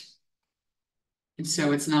mixed. And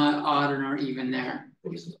so it's not odd or even there.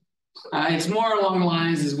 It's more along the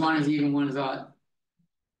lines as one is even, one is odd.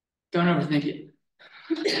 Don't overthink it.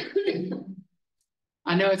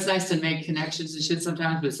 I know it's nice to make connections and shit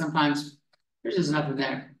sometimes, but sometimes there's just nothing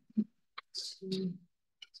there.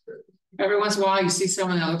 Every once in a while you see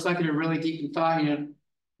someone that looks like they're really deep in thought,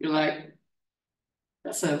 you're like,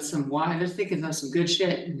 that's some why they're thinking of some good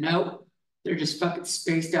shit. Nope, they're just fucking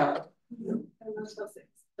spaced out.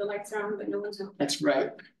 The lights are on, but no one's home. That's right.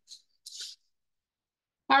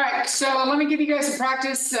 All right, so let me give you guys some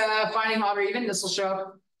practice finding odd or even. This will show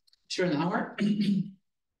up sure in the homework.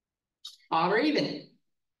 Odd or even.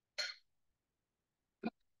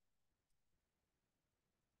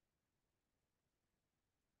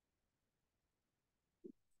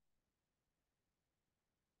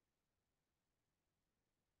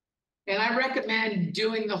 And I recommend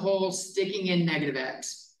doing the whole sticking in negative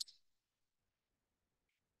x.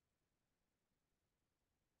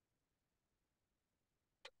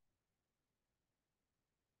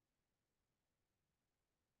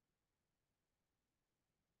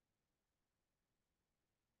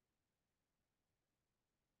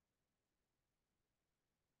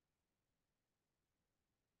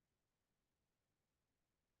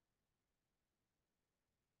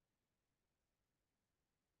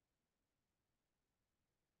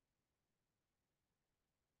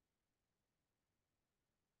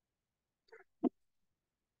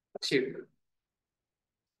 Two.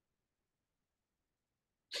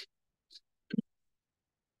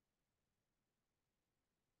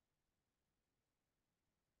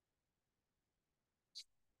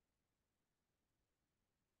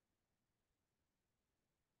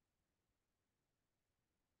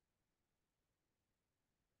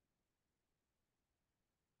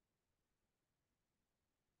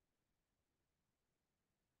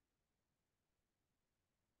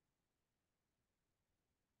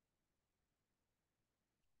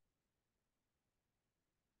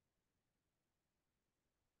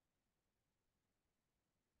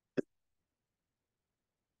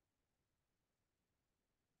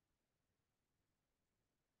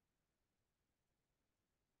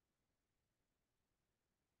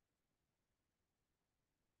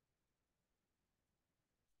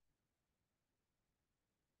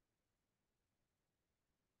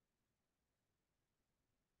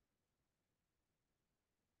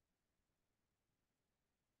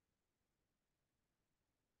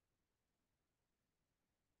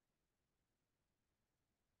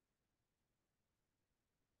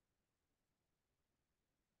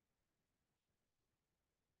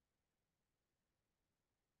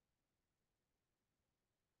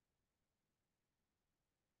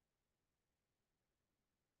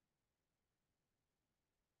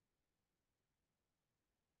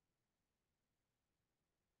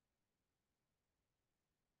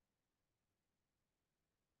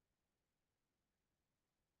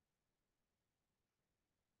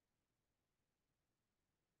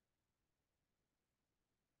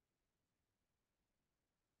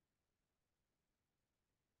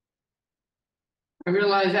 I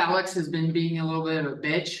realize Alex has been being a little bit of a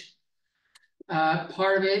bitch.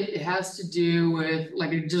 Part of it has to do with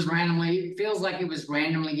like it just randomly, it feels like it was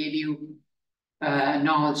randomly gave you a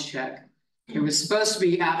knowledge check. It was supposed to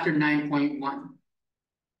be after 9.1.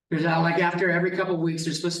 There's like after every couple of weeks,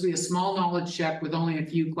 there's supposed to be a small knowledge check with only a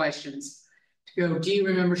few questions to go, do you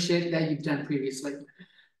remember shit that you've done previously?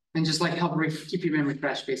 And just like help keep your memory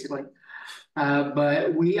fresh, basically.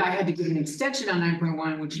 But I had to get an extension on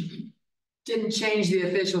 9.1, which didn't change the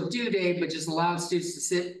official due date, but just allowed students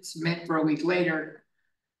to submit for a week later.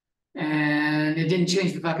 And it didn't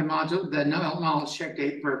change the fucking module, the knowledge check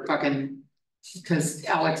date for fucking, because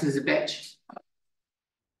Alex is a bitch.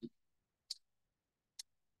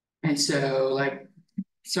 And so like,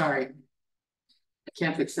 sorry, I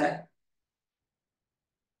can't fix that.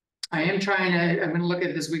 I'm gonna look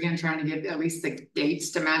at this weekend, trying to get at least the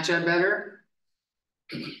dates to match up better.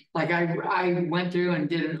 Like I went through and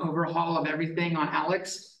did an overhaul of everything on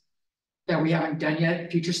ALEKS that we haven't done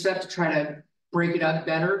yet, future stuff to try to break it up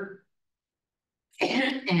better.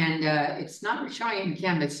 And it's not showing in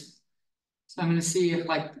Canvas. So I'm gonna see if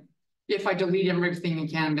I delete everything in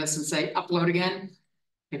Canvas and say upload again,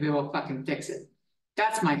 if it will fucking fix it.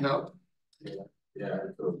 That's my hope. Yeah,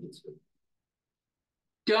 I feel it's good.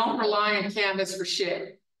 Don't rely on Canvas for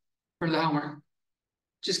shit for the homework.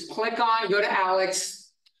 Just go to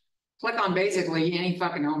ALEKS, click on basically any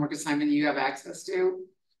fucking homework assignment you have access to.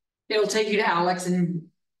 It'll take you to ALEKS and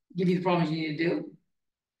give you the problems you need to do.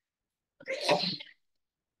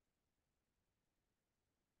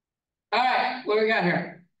 All right, what do we got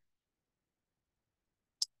here?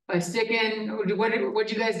 I stick in,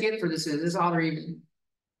 what'd you guys get for this? Is this odd or even?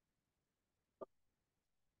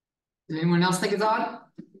 Does anyone else think it's odd?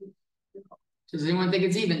 Does anyone think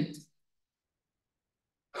it's even?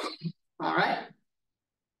 All right.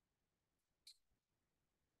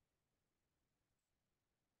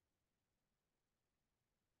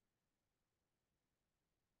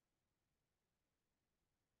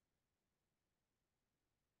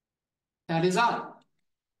 That is odd.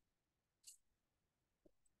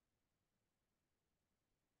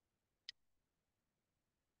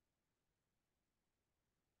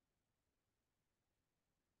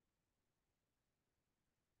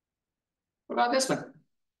 What about this one?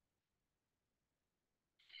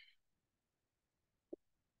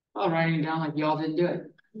 I'll write it down like y'all didn't do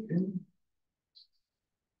it.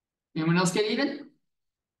 Anyone else get even?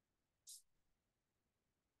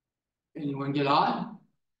 Anyone get odd?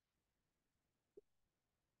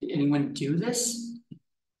 Did anyone do this?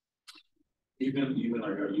 Even I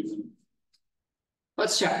got even.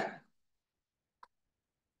 Let's check.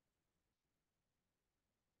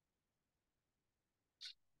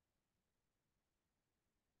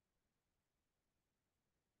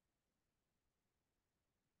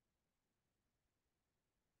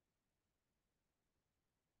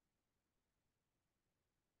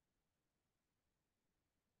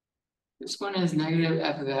 This one is negative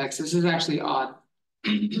f of x. This is actually odd.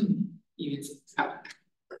 Even out.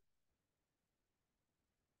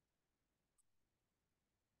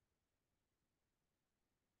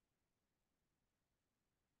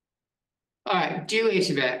 All right, do h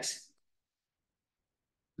of x.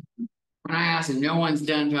 When I asked and no one's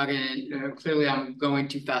done talking, clearly I'm going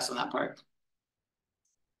too fast on that part.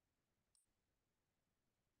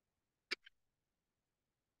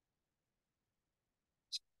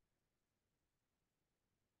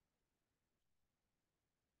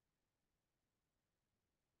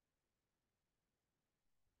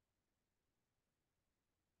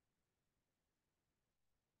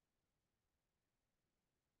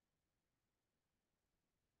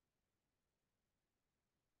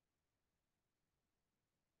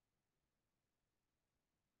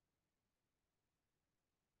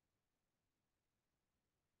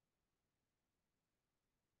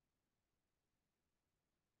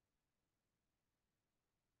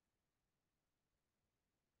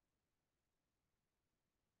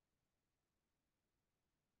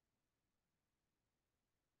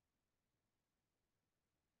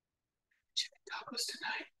 Chicken tacos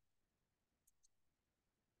tonight.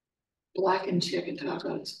 Blackened chicken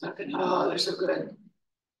tacos. Fucking, oh, they're so good.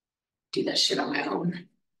 Do that shit on my own.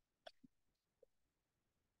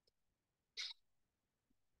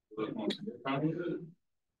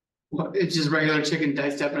 Well, it's just regular chicken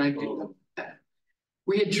diced up, and I do.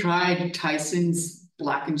 We had tried Tyson's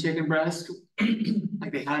blackened chicken breast,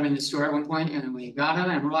 like they had them in the store at one point, and we got them,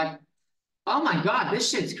 and we're like, "Oh my god, this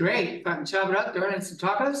shit's great!" Fucking chop it up, throw it in some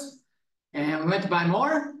tacos, and we went to buy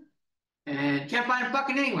more, and can't find them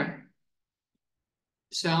fucking anywhere.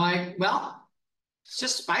 So I'm like, well, it's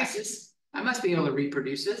just spices. I must be able to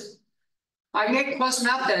reproduce this. I can get close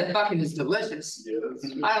enough that it fucking is delicious. Yeah, that's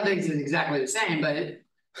I don't think it's exactly the same, but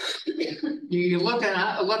you look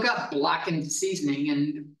up blackened seasoning,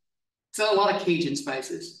 and it's a lot of Cajun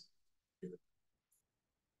spices.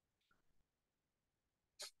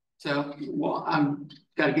 So, well, I'm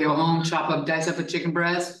gotta go home, dice up a chicken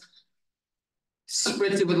breast,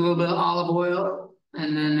 spritz it with a little bit of olive oil,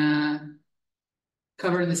 and then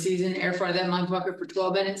cover it in the season, air fry that motherfucker for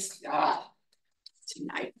 12 minutes.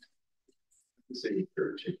 Tonight. say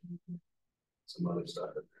your chicken, some other stuff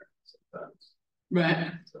in there sometimes.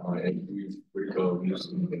 Right. So and we go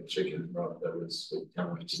using the chicken broth that was with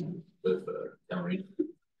tamarind, tamarind.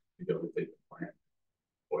 We go take the plant,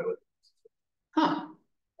 boil it. Huh.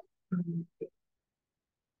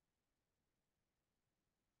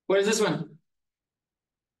 What is this one?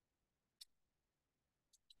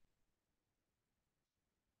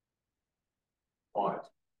 Odd.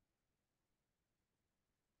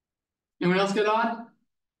 Anyone else get on?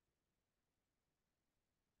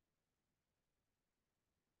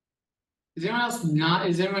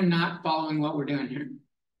 Is anyone not following what we're doing here?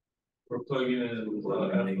 We're plugging in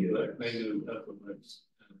negative f of x,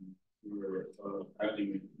 and we're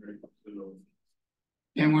adding it right to.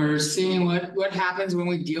 And we're seeing what happens when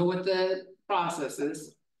we deal with the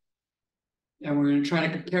processes. And we're going to try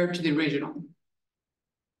to compare it to the original.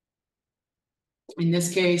 In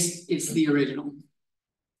this case, it's the original,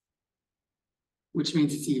 which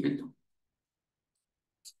means it's even.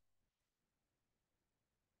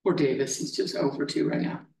 Poor Davis, he's just 0 for 2 right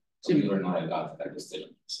now. We were not allowed that decision.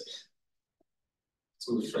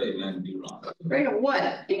 So afraid man be wrong. Afraid of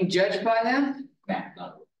what? Being judged by them? Nah,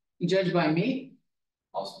 not You judged by me?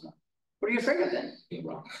 also not What are you afraid of then? being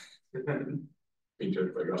wrong. Being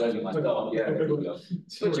judged by God. Judging myself, yeah, there we go.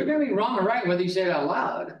 But you're gonna be wrong or right whether you say it out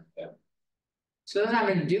loud. Yeah. So that's not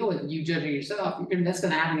gonna deal with you judging yourself. That's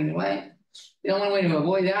gonna happen either way. The only way to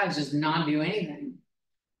avoid that is just not do anything.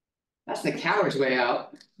 That's the coward's way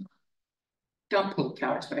out. Don't pull the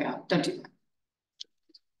coward's way out. Don't do that.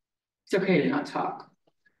 It's okay to not talk.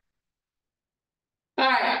 All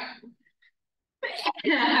right.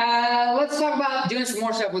 Let's talk about doing some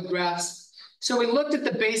more stuff with graphs. So we looked at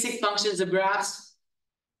the basic functions of graphs.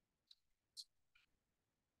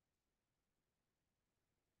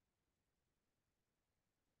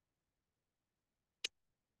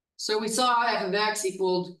 So we saw f of x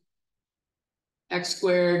equaled x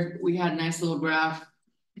squared. We had a nice little graph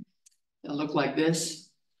that looked like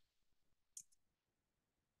this.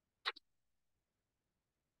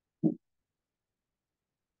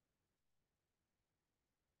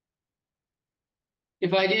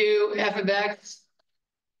 If I do f of x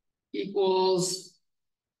equals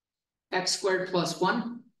x squared plus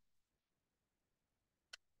 1.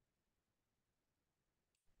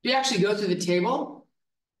 If you actually go through the table,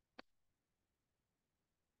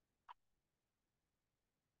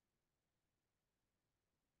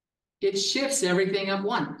 it shifts everything up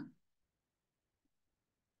 1.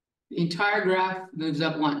 The entire graph moves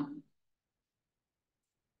up 1.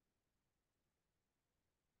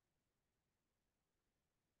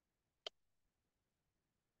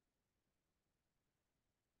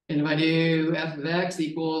 And if I do f of x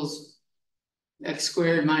equals x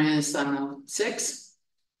squared minus, I don't know, 6.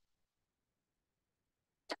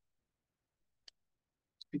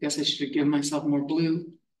 I guess I should have given myself more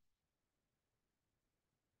blue.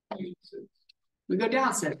 We go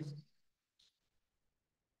down 6.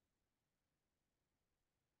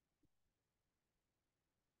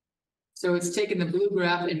 So it's taken the blue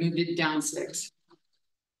graph and moved it down 6.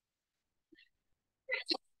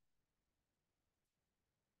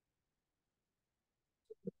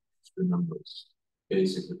 The numbers,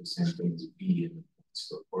 basically the same thing as b in the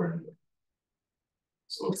slope or in the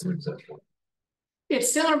slope and etc.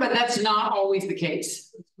 It's similar, but that's not always the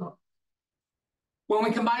case. It's not. When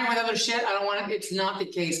we combine it with other shit, I don't want to, it's not the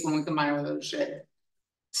case when we combine it with other shit.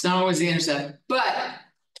 It's not always the intercept, but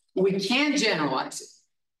we can generalize it.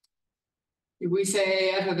 If we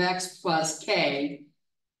say f of x plus k,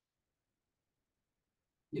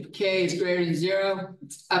 if k is greater than 0,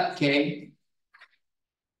 it's up k.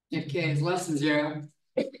 If k is less than 0,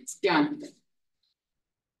 it's down.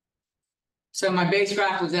 So my base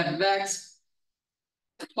graph was f of x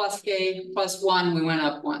plus k plus 1, we went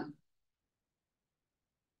up 1.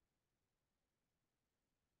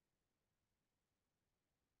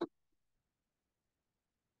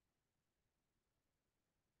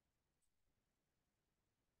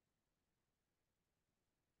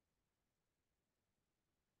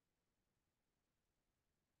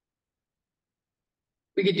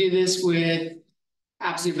 We could do this with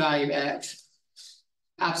absolute value of x.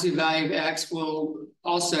 Absolute value of x will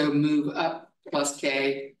also move up plus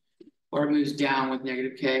k, or it moves down with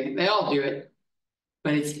negative k. They all do it,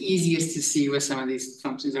 but it's easiest to see with some of these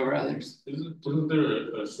functions over others. Isn't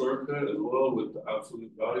there a shortcut as well with the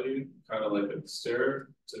absolute value, kind of like a stair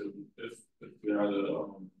to if you had a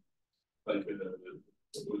like a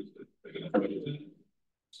what is it, like an equation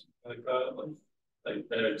like that, like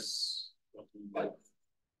x like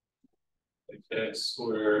x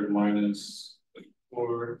squared minus like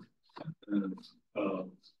 4 and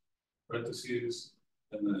parentheses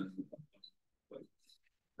and then like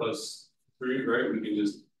plus 3, right? We can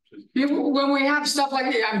just When we have stuff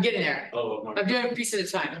like that, I'm getting there. oh I'm doing a piece at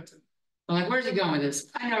a time. I'm like, where's he going with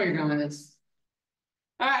this? I know where you're going with this.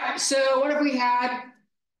 All right, so what if we had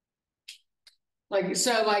like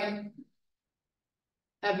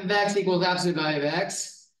f of x equals absolute value of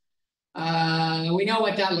x. We know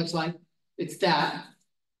what that looks like. It's that.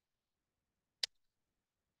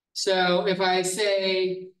 So if I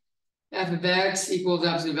say f of x equals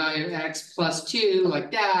absolute value of x plus 2,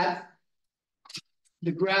 like that,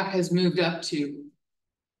 the graph has moved up to.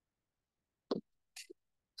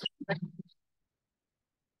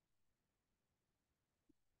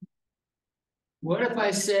 What if I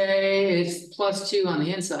say it's plus 2 on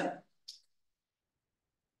the inside?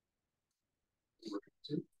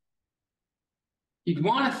 You'd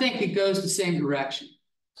want to think it goes the same direction.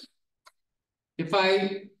 If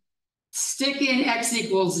I stick in x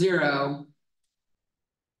equals 0,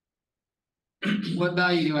 what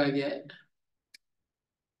value do I get?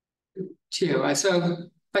 2. So if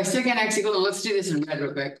I stick in x equals, let's do this in red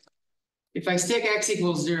real quick. If I stick x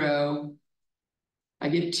equals 0, I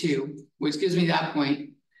get 2, which gives me that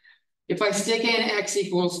point. If I stick in x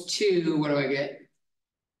equals 2, what do I get?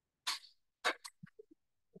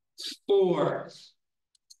 4.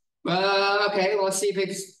 Okay, let's see if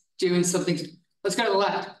it's doing something. Let's go to the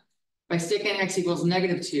left. If I stick in x equals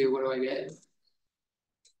 -2, what do I get?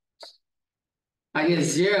 I get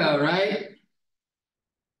 0, right?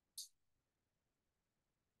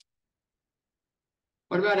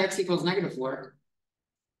 What about x equals -4?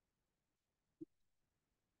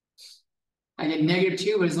 I get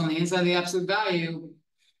 -2, but it's on the inside of the absolute value.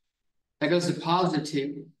 That goes to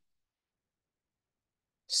 +2.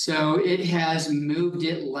 So it has moved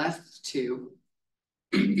it left 2.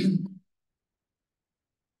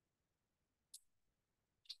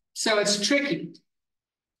 So it's tricky.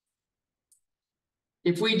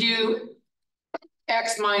 If we do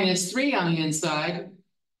x minus 3 on the inside,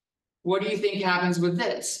 what do you think happens with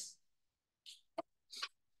this?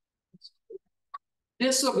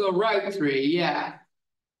 This will go right 3, yeah.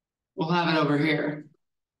 We'll have it over here.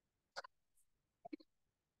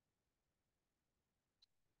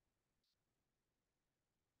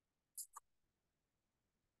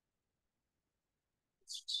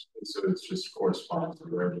 So it's just corresponds to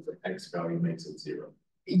wherever the x value makes it 0.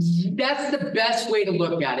 That's the best way to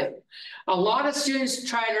look at it. A lot of students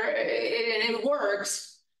try to, and it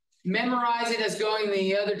works, memorize it as going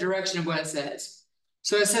the other direction of what it says.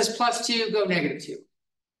 So it says +2, go -2.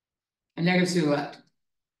 And -2 left. It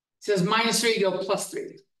says -3, go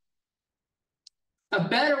 +3. A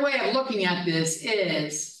better way of looking at this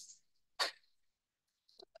is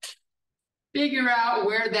figure out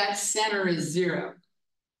where that center is 0.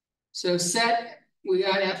 So we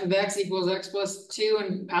got f of x equals x plus 2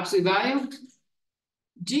 in absolute value.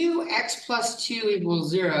 Do x plus 2 equals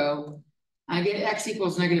 0. I get x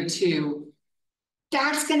equals -2.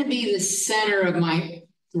 That's going to be the center of my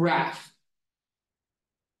graph.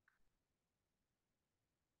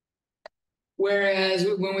 Whereas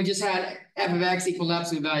when we just had f of x equal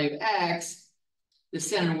absolute value of x, the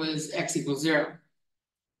center was x equals 0.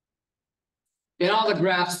 In all the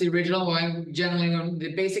graphs, the original one, generally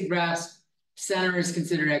the basic graphs, center is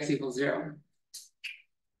considered x equals 0.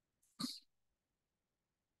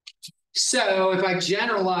 So if I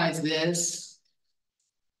generalize this,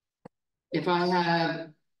 if I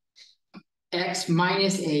have x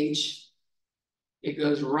minus h, it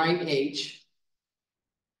goes right h.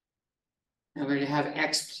 I'm going to have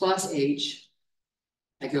x plus h,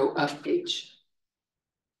 I go up h.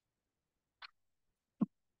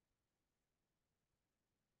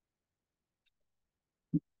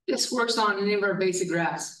 This works on any of our basic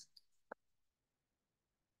graphs.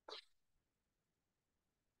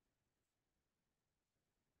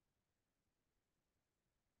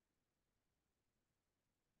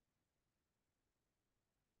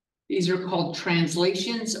 These are called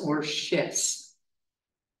translations or shifts.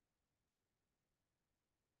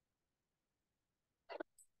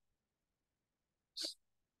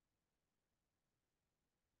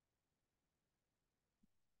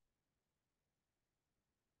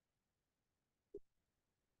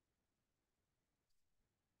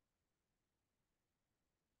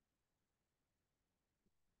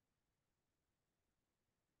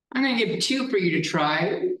 I'm going to give 2 for you to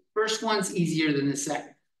try. First one's easier than the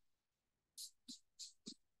second.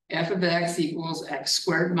 F of x equals x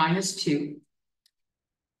squared minus 2.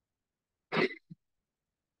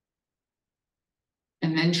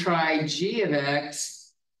 And then try g of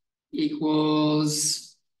x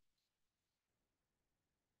equals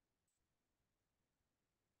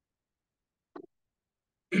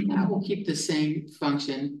that will keep the same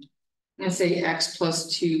function. I'm going to say x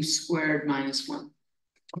plus 2 squared minus 1.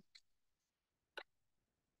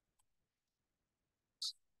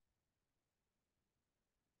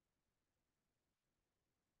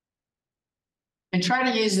 And try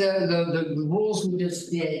to use the rules we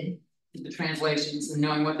just did, the translations and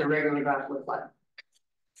knowing what the regular graph look like.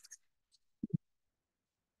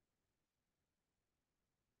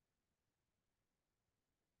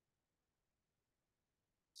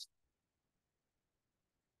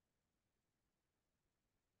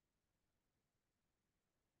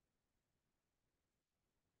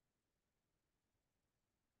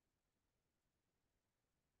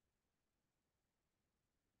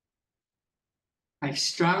 I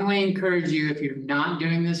strongly encourage you, if you're not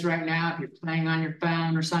doing this right now, if you're playing on your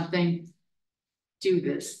phone or something, do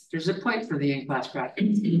this. There's a point for the in-class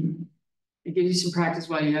practice. It gives you some practice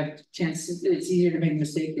while you have a chance. It's easier to make a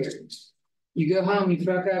mistake here. You go home, you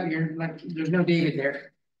fuck up, you're like, there's no David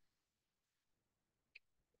there.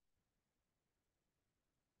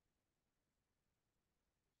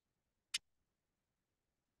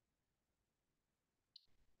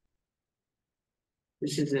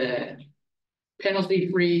 This is a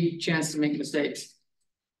penalty-free chance to make mistakes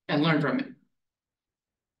and learn from it.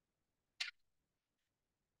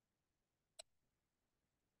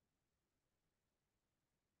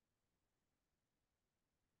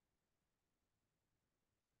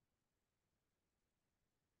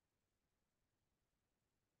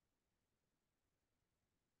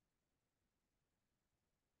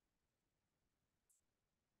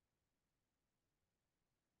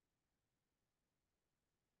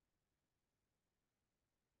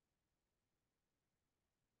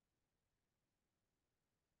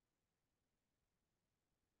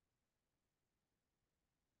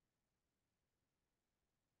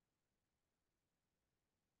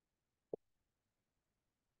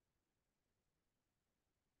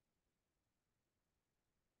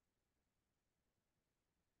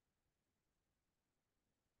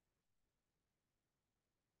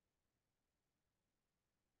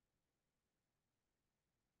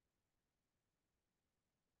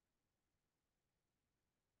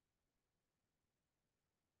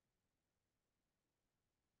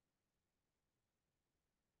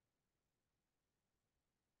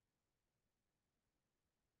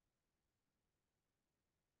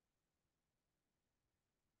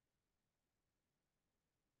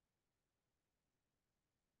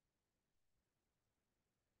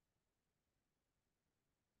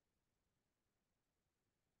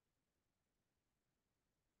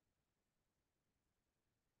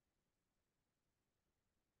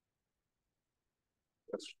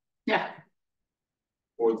 Yeah.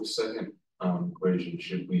 For the second equation,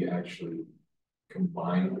 should we actually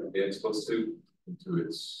combine the x plus 2 into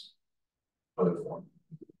its other form,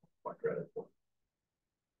 quadratic form?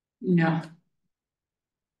 No.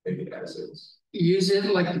 Maybe as is. Use it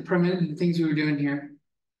like the primitive things we were doing here.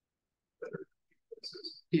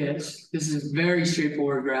 Yes, this is a very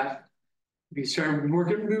straightforward graph. If you start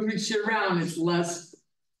moving shit around, it's less,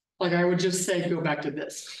 like I would just say, go back to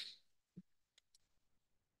this.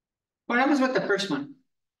 What happens with the first one?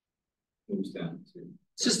 Moves down to.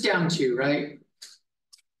 It's just down 2, right?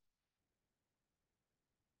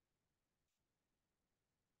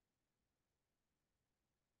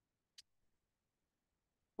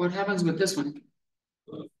 What happens with this one?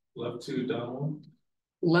 Left 2, down 1.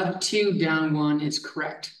 Left 2, down 1 is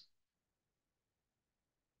correct.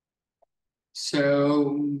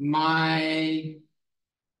 So my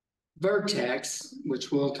vertex,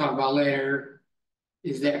 which we'll talk about later,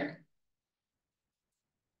 is there.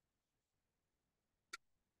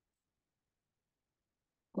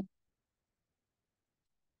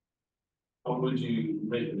 How would you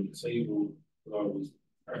make a table? I was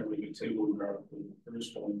trying to make a table graph for the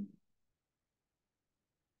first one.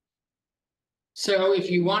 So if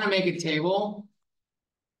you want to make a table,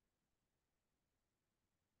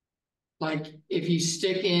 like if you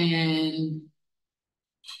stick in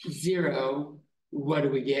 0, what do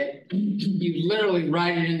we get? You literally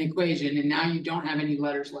write it in the equation and now you don't have any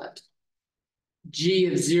letters left. G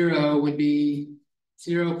of 0 would be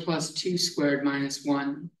 0 plus 2 squared minus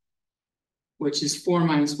 1, which is 4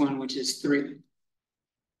 minus 1, which is 3.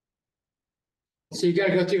 So you got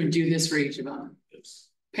to go through and do this for each of them. Yes.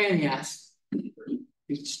 Pain in the ass.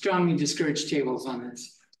 We strongly discourage tables on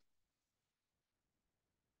this.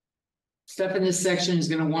 Stuff in this section is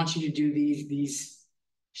going to want you to do these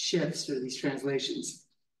shifts or these translations.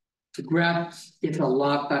 The graph gets a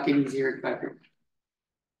lot fucking easier and quicker.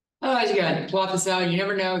 Otherwise, you gotta plot this out. You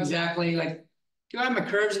never know exactly, like, do I have my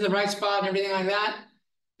curves in the right spot and everything like that?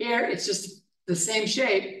 Here, it's just the same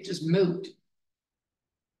shape, just moved.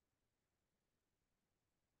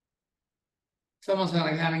 It's almost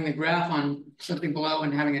like having the graph on something below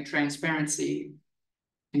and having a transparency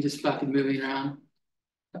and just fucking moving around.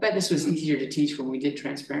 I bet this was easier to teach when we did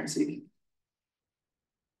transparency.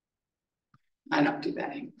 I don't do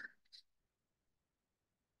that anymore.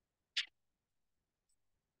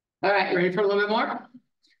 All right, ready for a little bit more?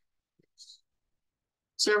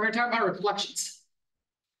 So we're gonna talk about reflections.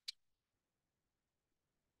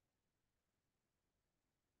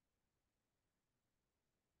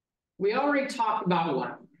 We already talked about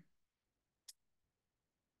one.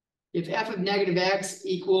 If f of negative x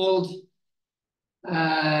equaled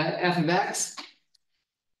f of x,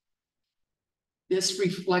 this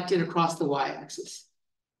reflected across the y-axis.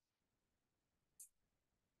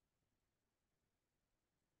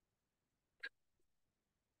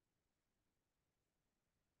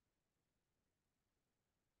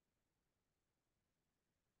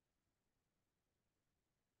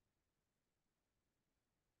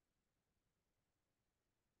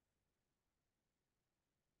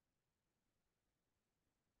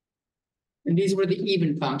 And these were the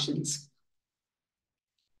even functions.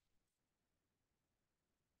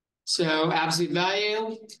 So absolute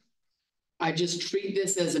value, I just treat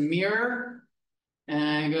this as a mirror. And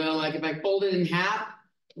I go like, if I fold it in half,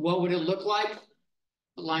 what would it look like?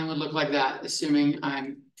 The line would look like that, assuming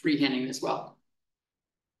I'm freehanding this well.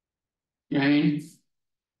 You know what I mean?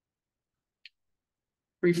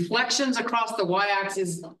 Reflections across the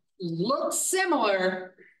y-axis look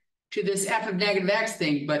similar to this f of negative x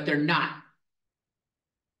thing, but they're not.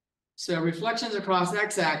 So reflections across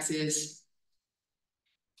x-axis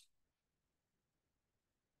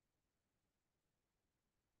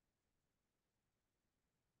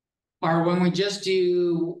are when we just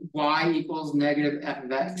do y equals negative f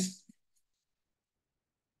of x.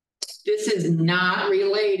 This is not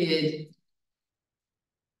related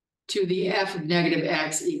to the f of negative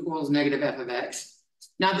x equals negative f of x.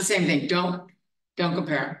 Not the same thing. Don't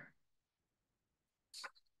compare.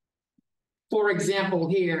 For example,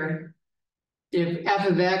 here, if f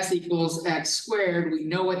of x equals x squared, we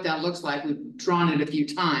know what that looks like. We've drawn it a few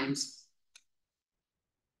times.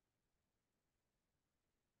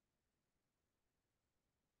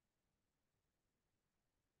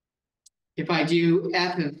 If I do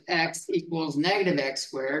f of x equals negative x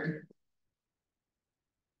squared,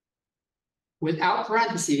 without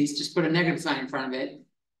parentheses, just put a negative sign in front of it.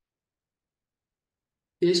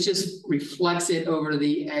 This just reflects it over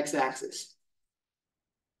the x-axis.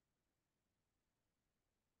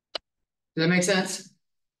 Does that make sense?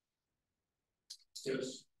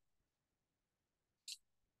 Yes.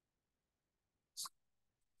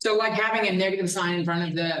 So like having a negative sign in front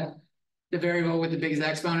of the variable with the biggest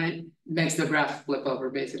exponent makes the graph flip over,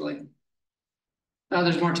 basically. Oh,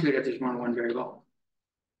 there's more to it if there's more than one variable.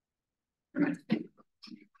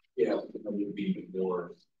 Yeah, it would be even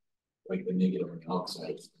more like the negative on the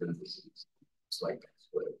outside. It's like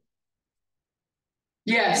that.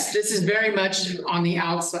 Yes, this is very much on the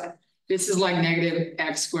outside. This is like negative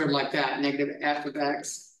x squared like that, negative f of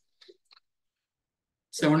x.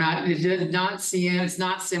 So we're not, it does not see it, it's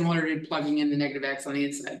not similar to plugging in the negative x on the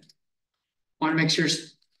inside. Want to make sure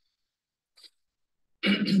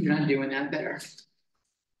you're not doing that there.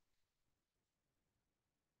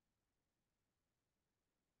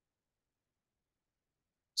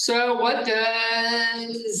 So what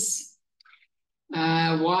does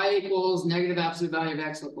y equals negative absolute value of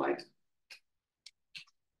x look like?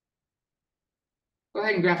 Go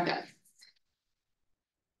ahead and graph that.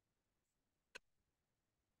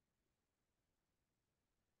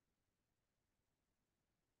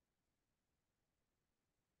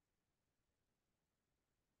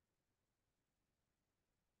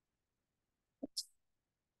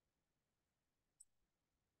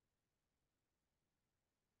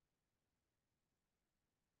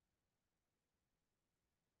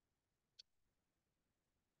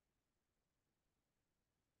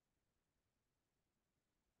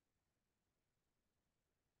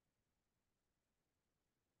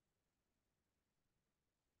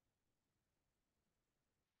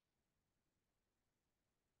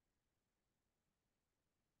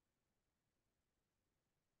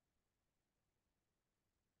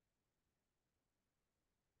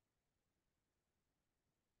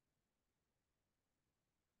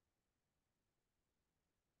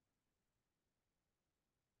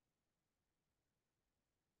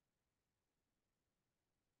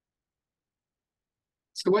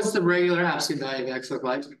 So what's the regular absolute value of x look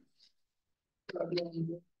like?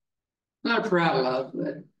 Not a parabola,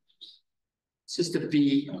 but it's just a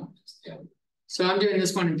v. So I'm doing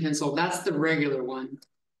this one in pencil. That's the regular one.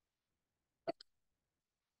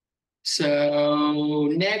 So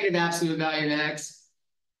negative absolute value of x,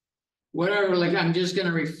 whatever, like I'm just going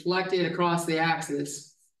to reflect it across the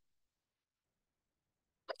axis.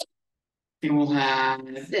 And we'll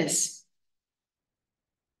have this.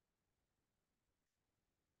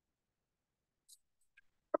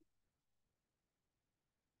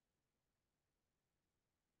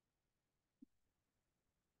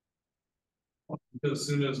 as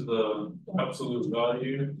soon as the absolute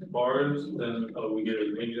value bars, then we get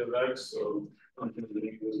a negative X, so something the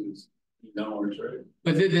negative is downwards, right?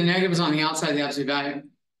 But the negative is on the outside of the absolute value.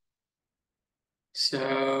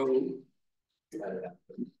 So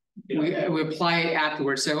we apply it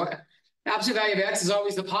afterwards. So absolute value of X is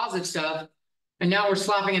always the positive stuff. And now we're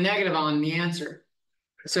slapping a negative on the answer.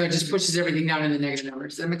 So it just pushes everything down in the negative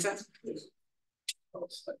numbers. Does that make sense?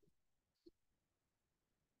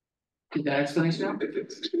 Did that explanation help?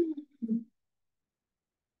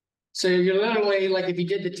 So you're literally like, if you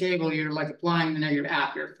did the table, you're like applying the negative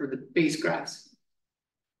after for the base graphs.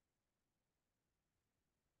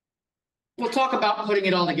 We'll talk about putting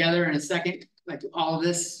it all together in a second, like all of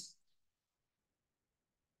this.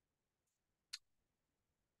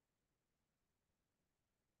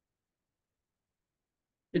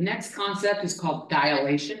 The next concept is called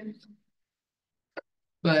dilation,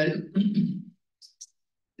 but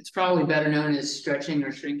it's probably better known as stretching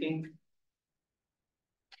or shrinking.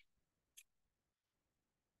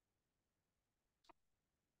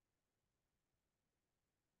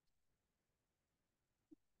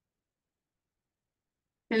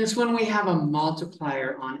 And it's when we have a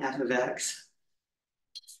multiplier on f of x.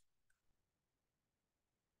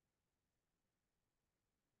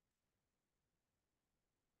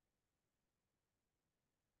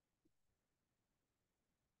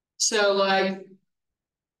 So like,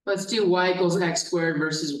 let's do y equals x squared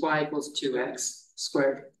versus y equals 2x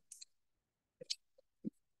squared.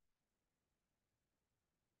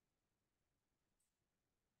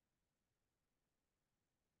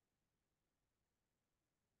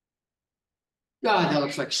 God, that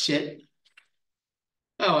looks like shit.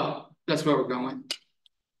 Oh, well, that's where we're going.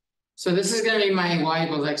 So this is going to be my y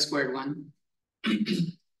equals x squared one.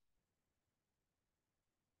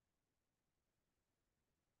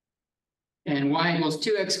 And y equals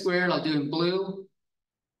 2x squared, I'll do in blue.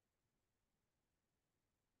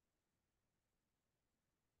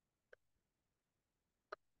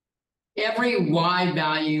 Every y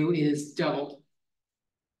value is doubled.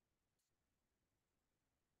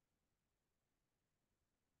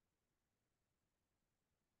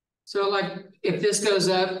 So like, if this goes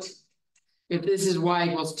up, if this is y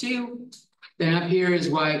equals 2, then up here is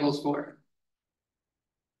y equals 4.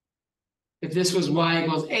 If this was y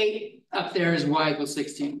equals 8, up there is y equals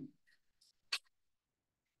 16.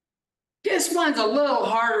 This one's a little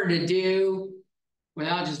harder to do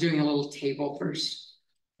without just doing a little table first.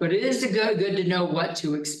 But it is good to know what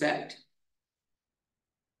to expect.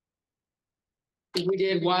 If we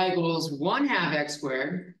did y equals 1/2 x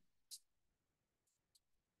squared,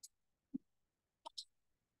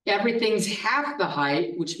 everything's half the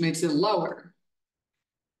height, which makes it lower.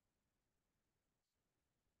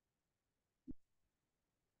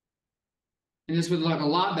 And this would look a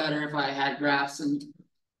lot better if I had graphs and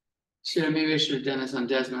maybe I should have done this on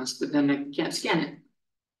Desmos, but then I can't scan it.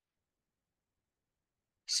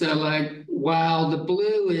 So like, while the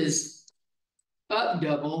blue is up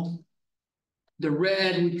double, the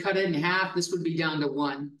red, we cut it in half, this would be down to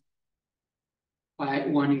 1.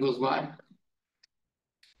 1 equals y.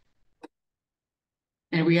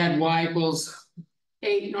 And we had y equals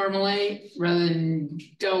 8 normally, rather than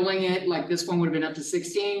doubling it, like this one would have been up to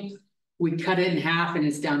 16. We cut it in half and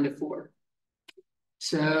it's down to 4.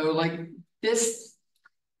 So like this,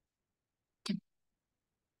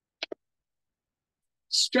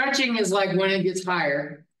 stretching is like when it gets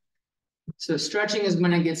higher. So stretching is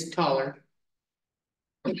when it gets taller.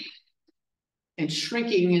 And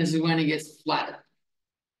shrinking is when it gets flatter.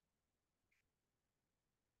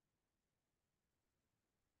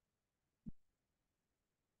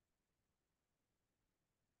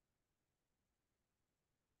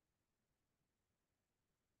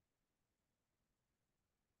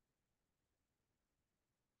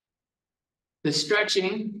 The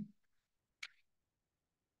stretching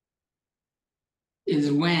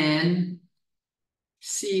is when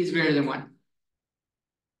c is greater than 1.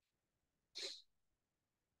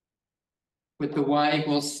 With the y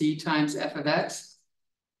equals c times f of x,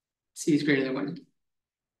 c is greater than 1.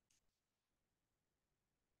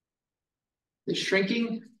 The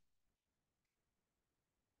shrinking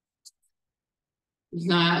is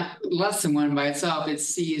not less than 1 by itself, it's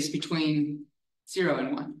c is between 0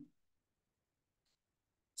 and 1.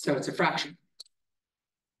 So it's a fraction.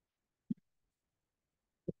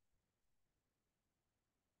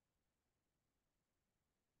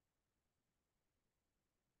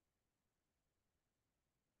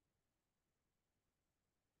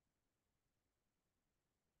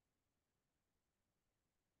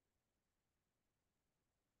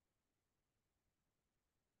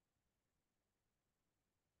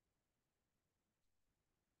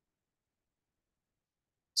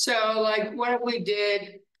 So like what if we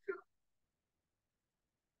did?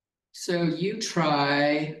 So you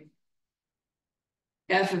try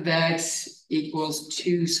f of x equals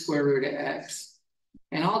 2 square root of x.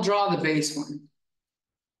 And I'll draw the base one.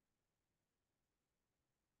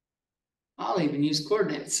 I'll even use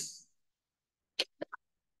coordinates.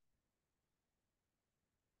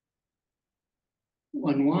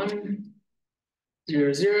 One, 1,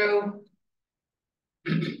 0, 0,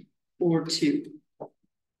 4, 2.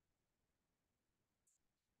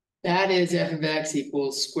 That is f of x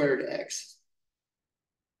equals square root of x.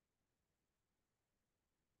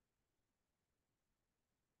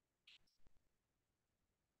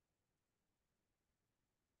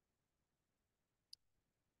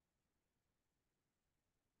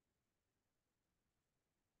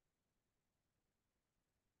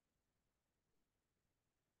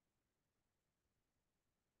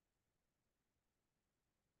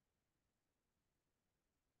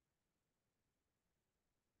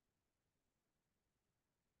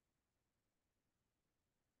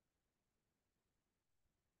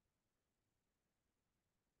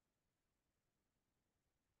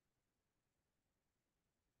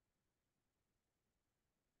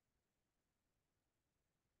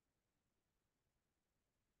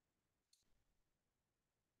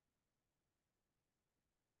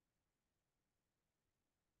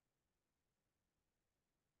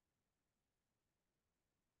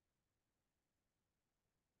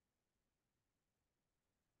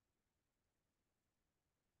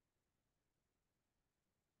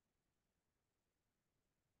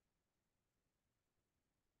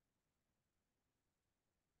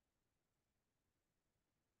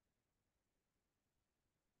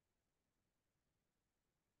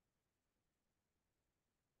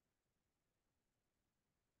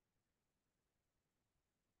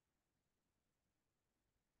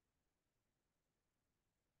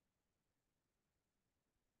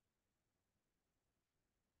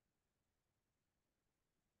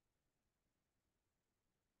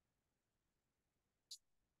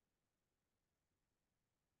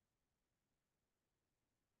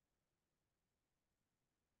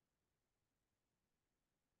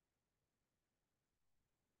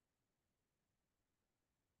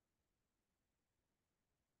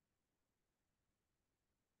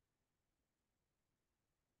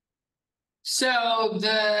 So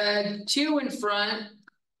the 2 in front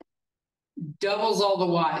doubles all the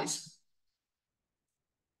y's.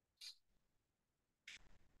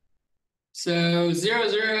 So 0,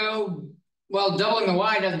 0, well, doubling the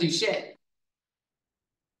y doesn't do shit.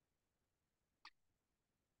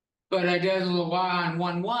 But I double the y on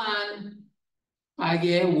 1, 1, I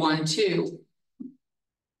get 1, 2.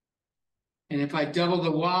 And if I double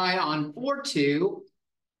the y on 4, 2,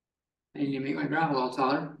 I need to make my graph a little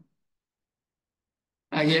taller,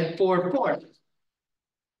 I get 4, 4.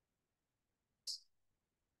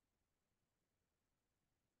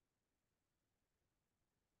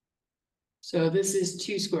 So this is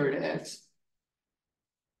 2 square root of x.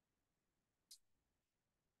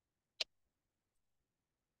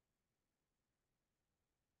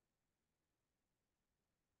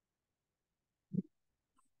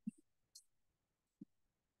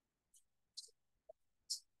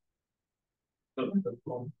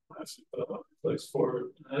 Place 4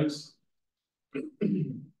 x.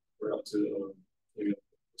 We're up to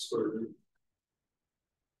square root.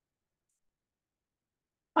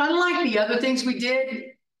 Unlike the other things we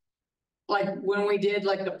did, like when we did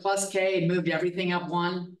like the plus k and moved everything up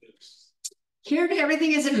 1, here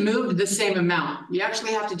everything isn't moved the same amount. You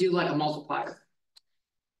actually have to do like a multiplier,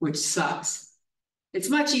 which sucks. It's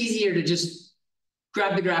much easier to just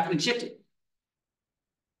grab the graph and shift it.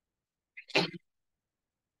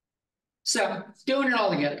 So doing it all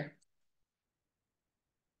together.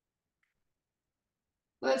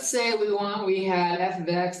 Let's say we had f of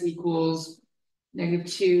x equals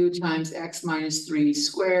 -2 times x minus 3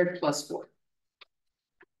 squared plus 4.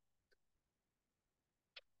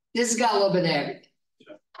 This has got a little bit of everything.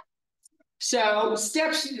 Yeah. So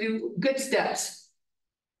steps, good steps.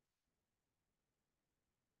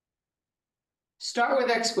 Start with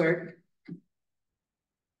x squared.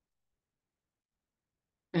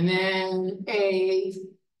 And then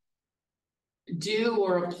do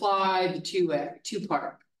or apply the 2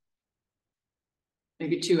 part.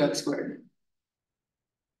 Make it 2x squared.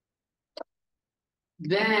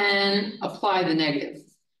 Then apply the negative.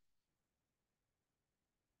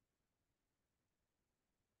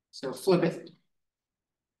 So flip it.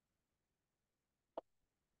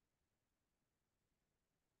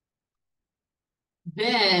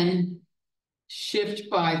 Then shift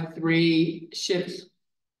by 3, shift.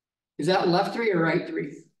 Is that left 3 or right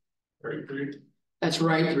 3? Right, 3. That's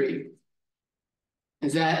right 3.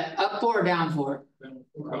 Is that up 4 or down 4?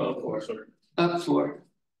 4, sorry. Up 4.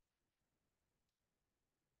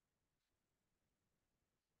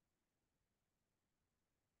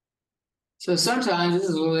 So sometimes this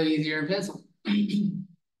is a little easier in pencil. I'm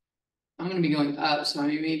going to be going up, so I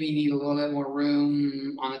maybe need a little bit more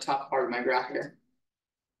room on the top part of my graph here.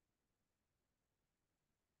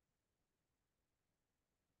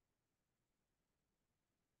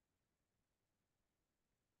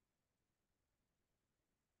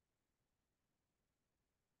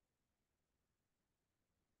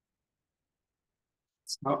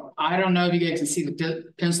 So I don't know if you guys can see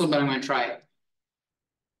the pencil, but I'm going to try it.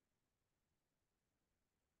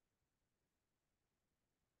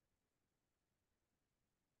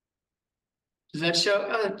 Does that show?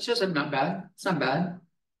 Oh, it's just not bad. It's not bad.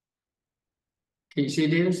 Can you see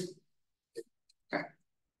it, Davis? Okay.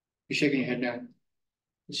 You're shaking your head no.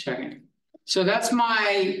 Just checking. So that's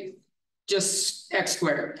my just x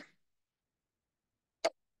squared.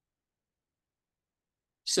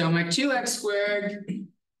 So my 2x squared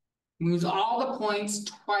moves all the points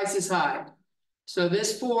twice as high. So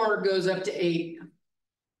this 4 goes up to 8.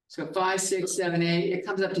 So 5, 6, 7, 8, it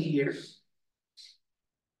comes up to here.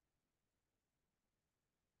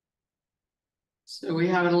 So we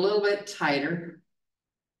have it a little bit tighter.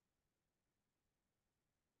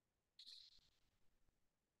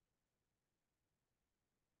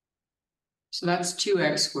 So that's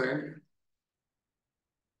 2x squared.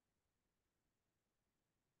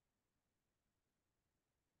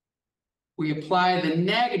 We apply the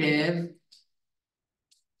negative.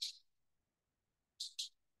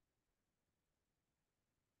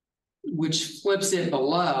 Which flips it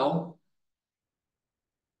below.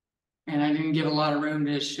 And I didn't give a lot of room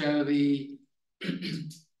to show the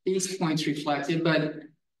these points reflected, but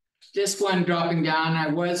this one dropping down, I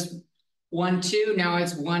was 1, 2, now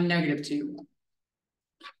it's 1, -2.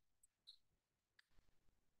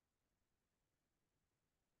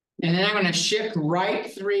 And then I'm going to shift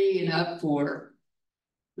right 3 and up 4,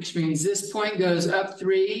 which means this point goes up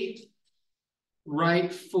 3,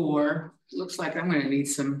 right 4. Looks like I'm going to need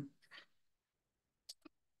some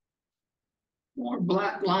more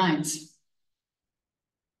black lines.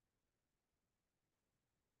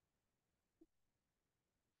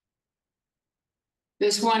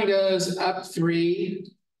 This one goes up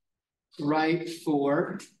 3, right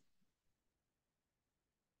 4.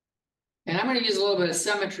 And I'm going to use a little bit of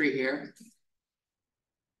symmetry here.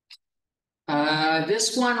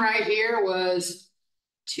 This one right here was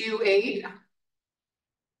 2, 8.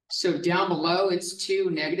 So down below it's 2,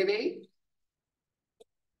 -8.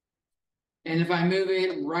 And if I move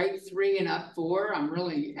it right 3 and up 4, I'm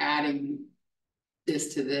really adding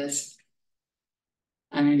this to this.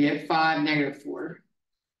 I'm going to get 5, -4.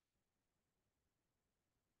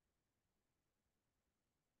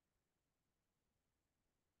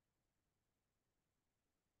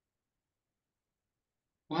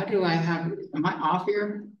 Why do I have, am I off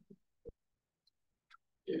here?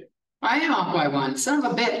 Yeah. I am off by 1, son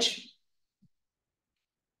of a bitch.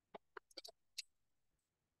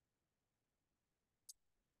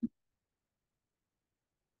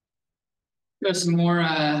 There's some more,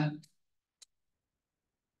 I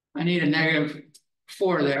need a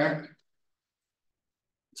 -4 there.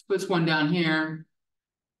 Let's put this one down here.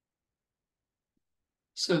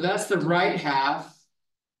 So that's the right half.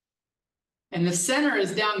 And the center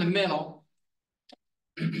is down the middle.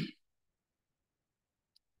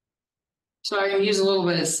 So I can use a little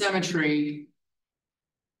bit of symmetry.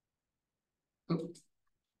 And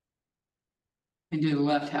do the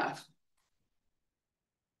left half.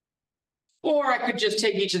 Or I could just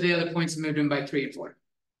take each of the other points and move them by 3 and 4.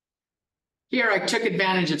 Here I took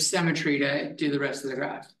advantage of symmetry to do the rest of the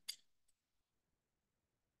graph.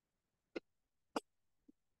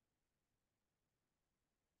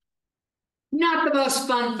 Not the most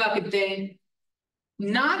fun fucking thing.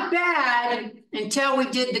 Not bad until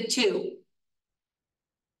we did the 2.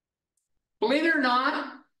 Believe it or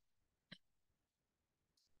not,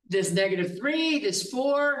 this -3, this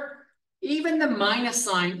 4, even the minus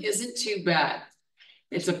sign isn't too bad.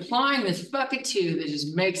 It's applying this fucking 2 that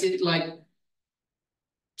just makes it like,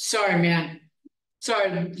 sorry, man. Sorry,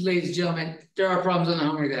 ladies and gentlemen. There are problems on the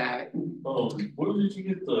homework that I have it. Where did you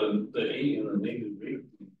get the 8 and the -8?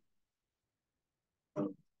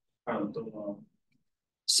 I don't know.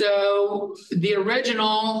 So the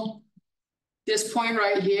original, this point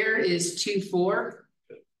right here is 2, 4.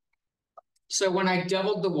 So when I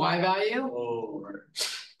doubled the y value, Oh, right.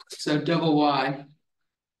 so double y.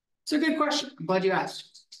 It's a good question. I'm glad you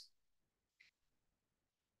asked.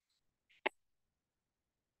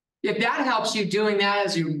 If that helps you doing that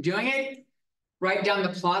as you're doing it, write down the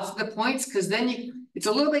plots of the points, because then it's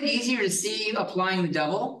a little bit easier to see applying the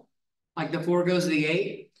double. Like the 4 goes to the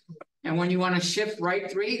 8. And when you want to shift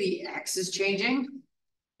right 3, the X is changing.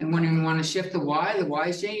 And when you want to shift the Y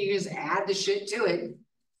is changing. You just add the shit to it.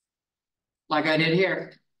 Like I did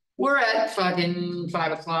here. We're at fucking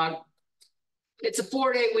 5 o'clock. It's a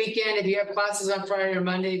 4-day weekend. If you have classes on Friday or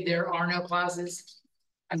Monday, there are no classes.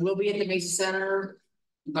 I will be at the Mesa Center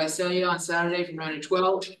in Visalia on Saturday from 9 to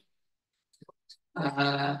 12.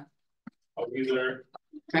 I'll be there.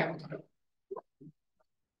 Okay.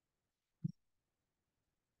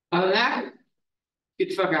 Other than that, get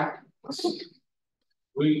the fuck out.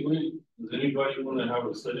 Wait, does anybody want to have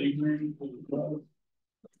a study group for the class?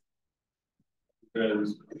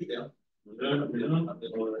 Because, yeah,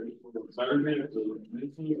 or Saturday,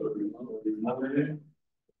 or Monday.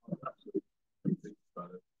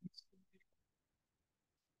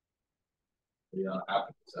 Yeah,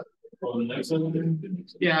 after the Oh, the next Saturday?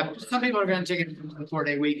 Yeah, some people are gonna take it from the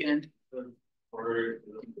 4-day weekend. Or.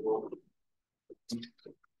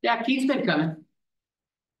 Yeah, Keith's been coming.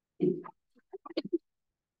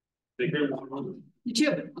 Take care. You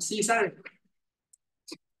too. I'll see you Saturday.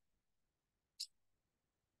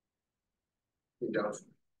 Seventh.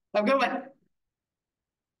 Have a good one.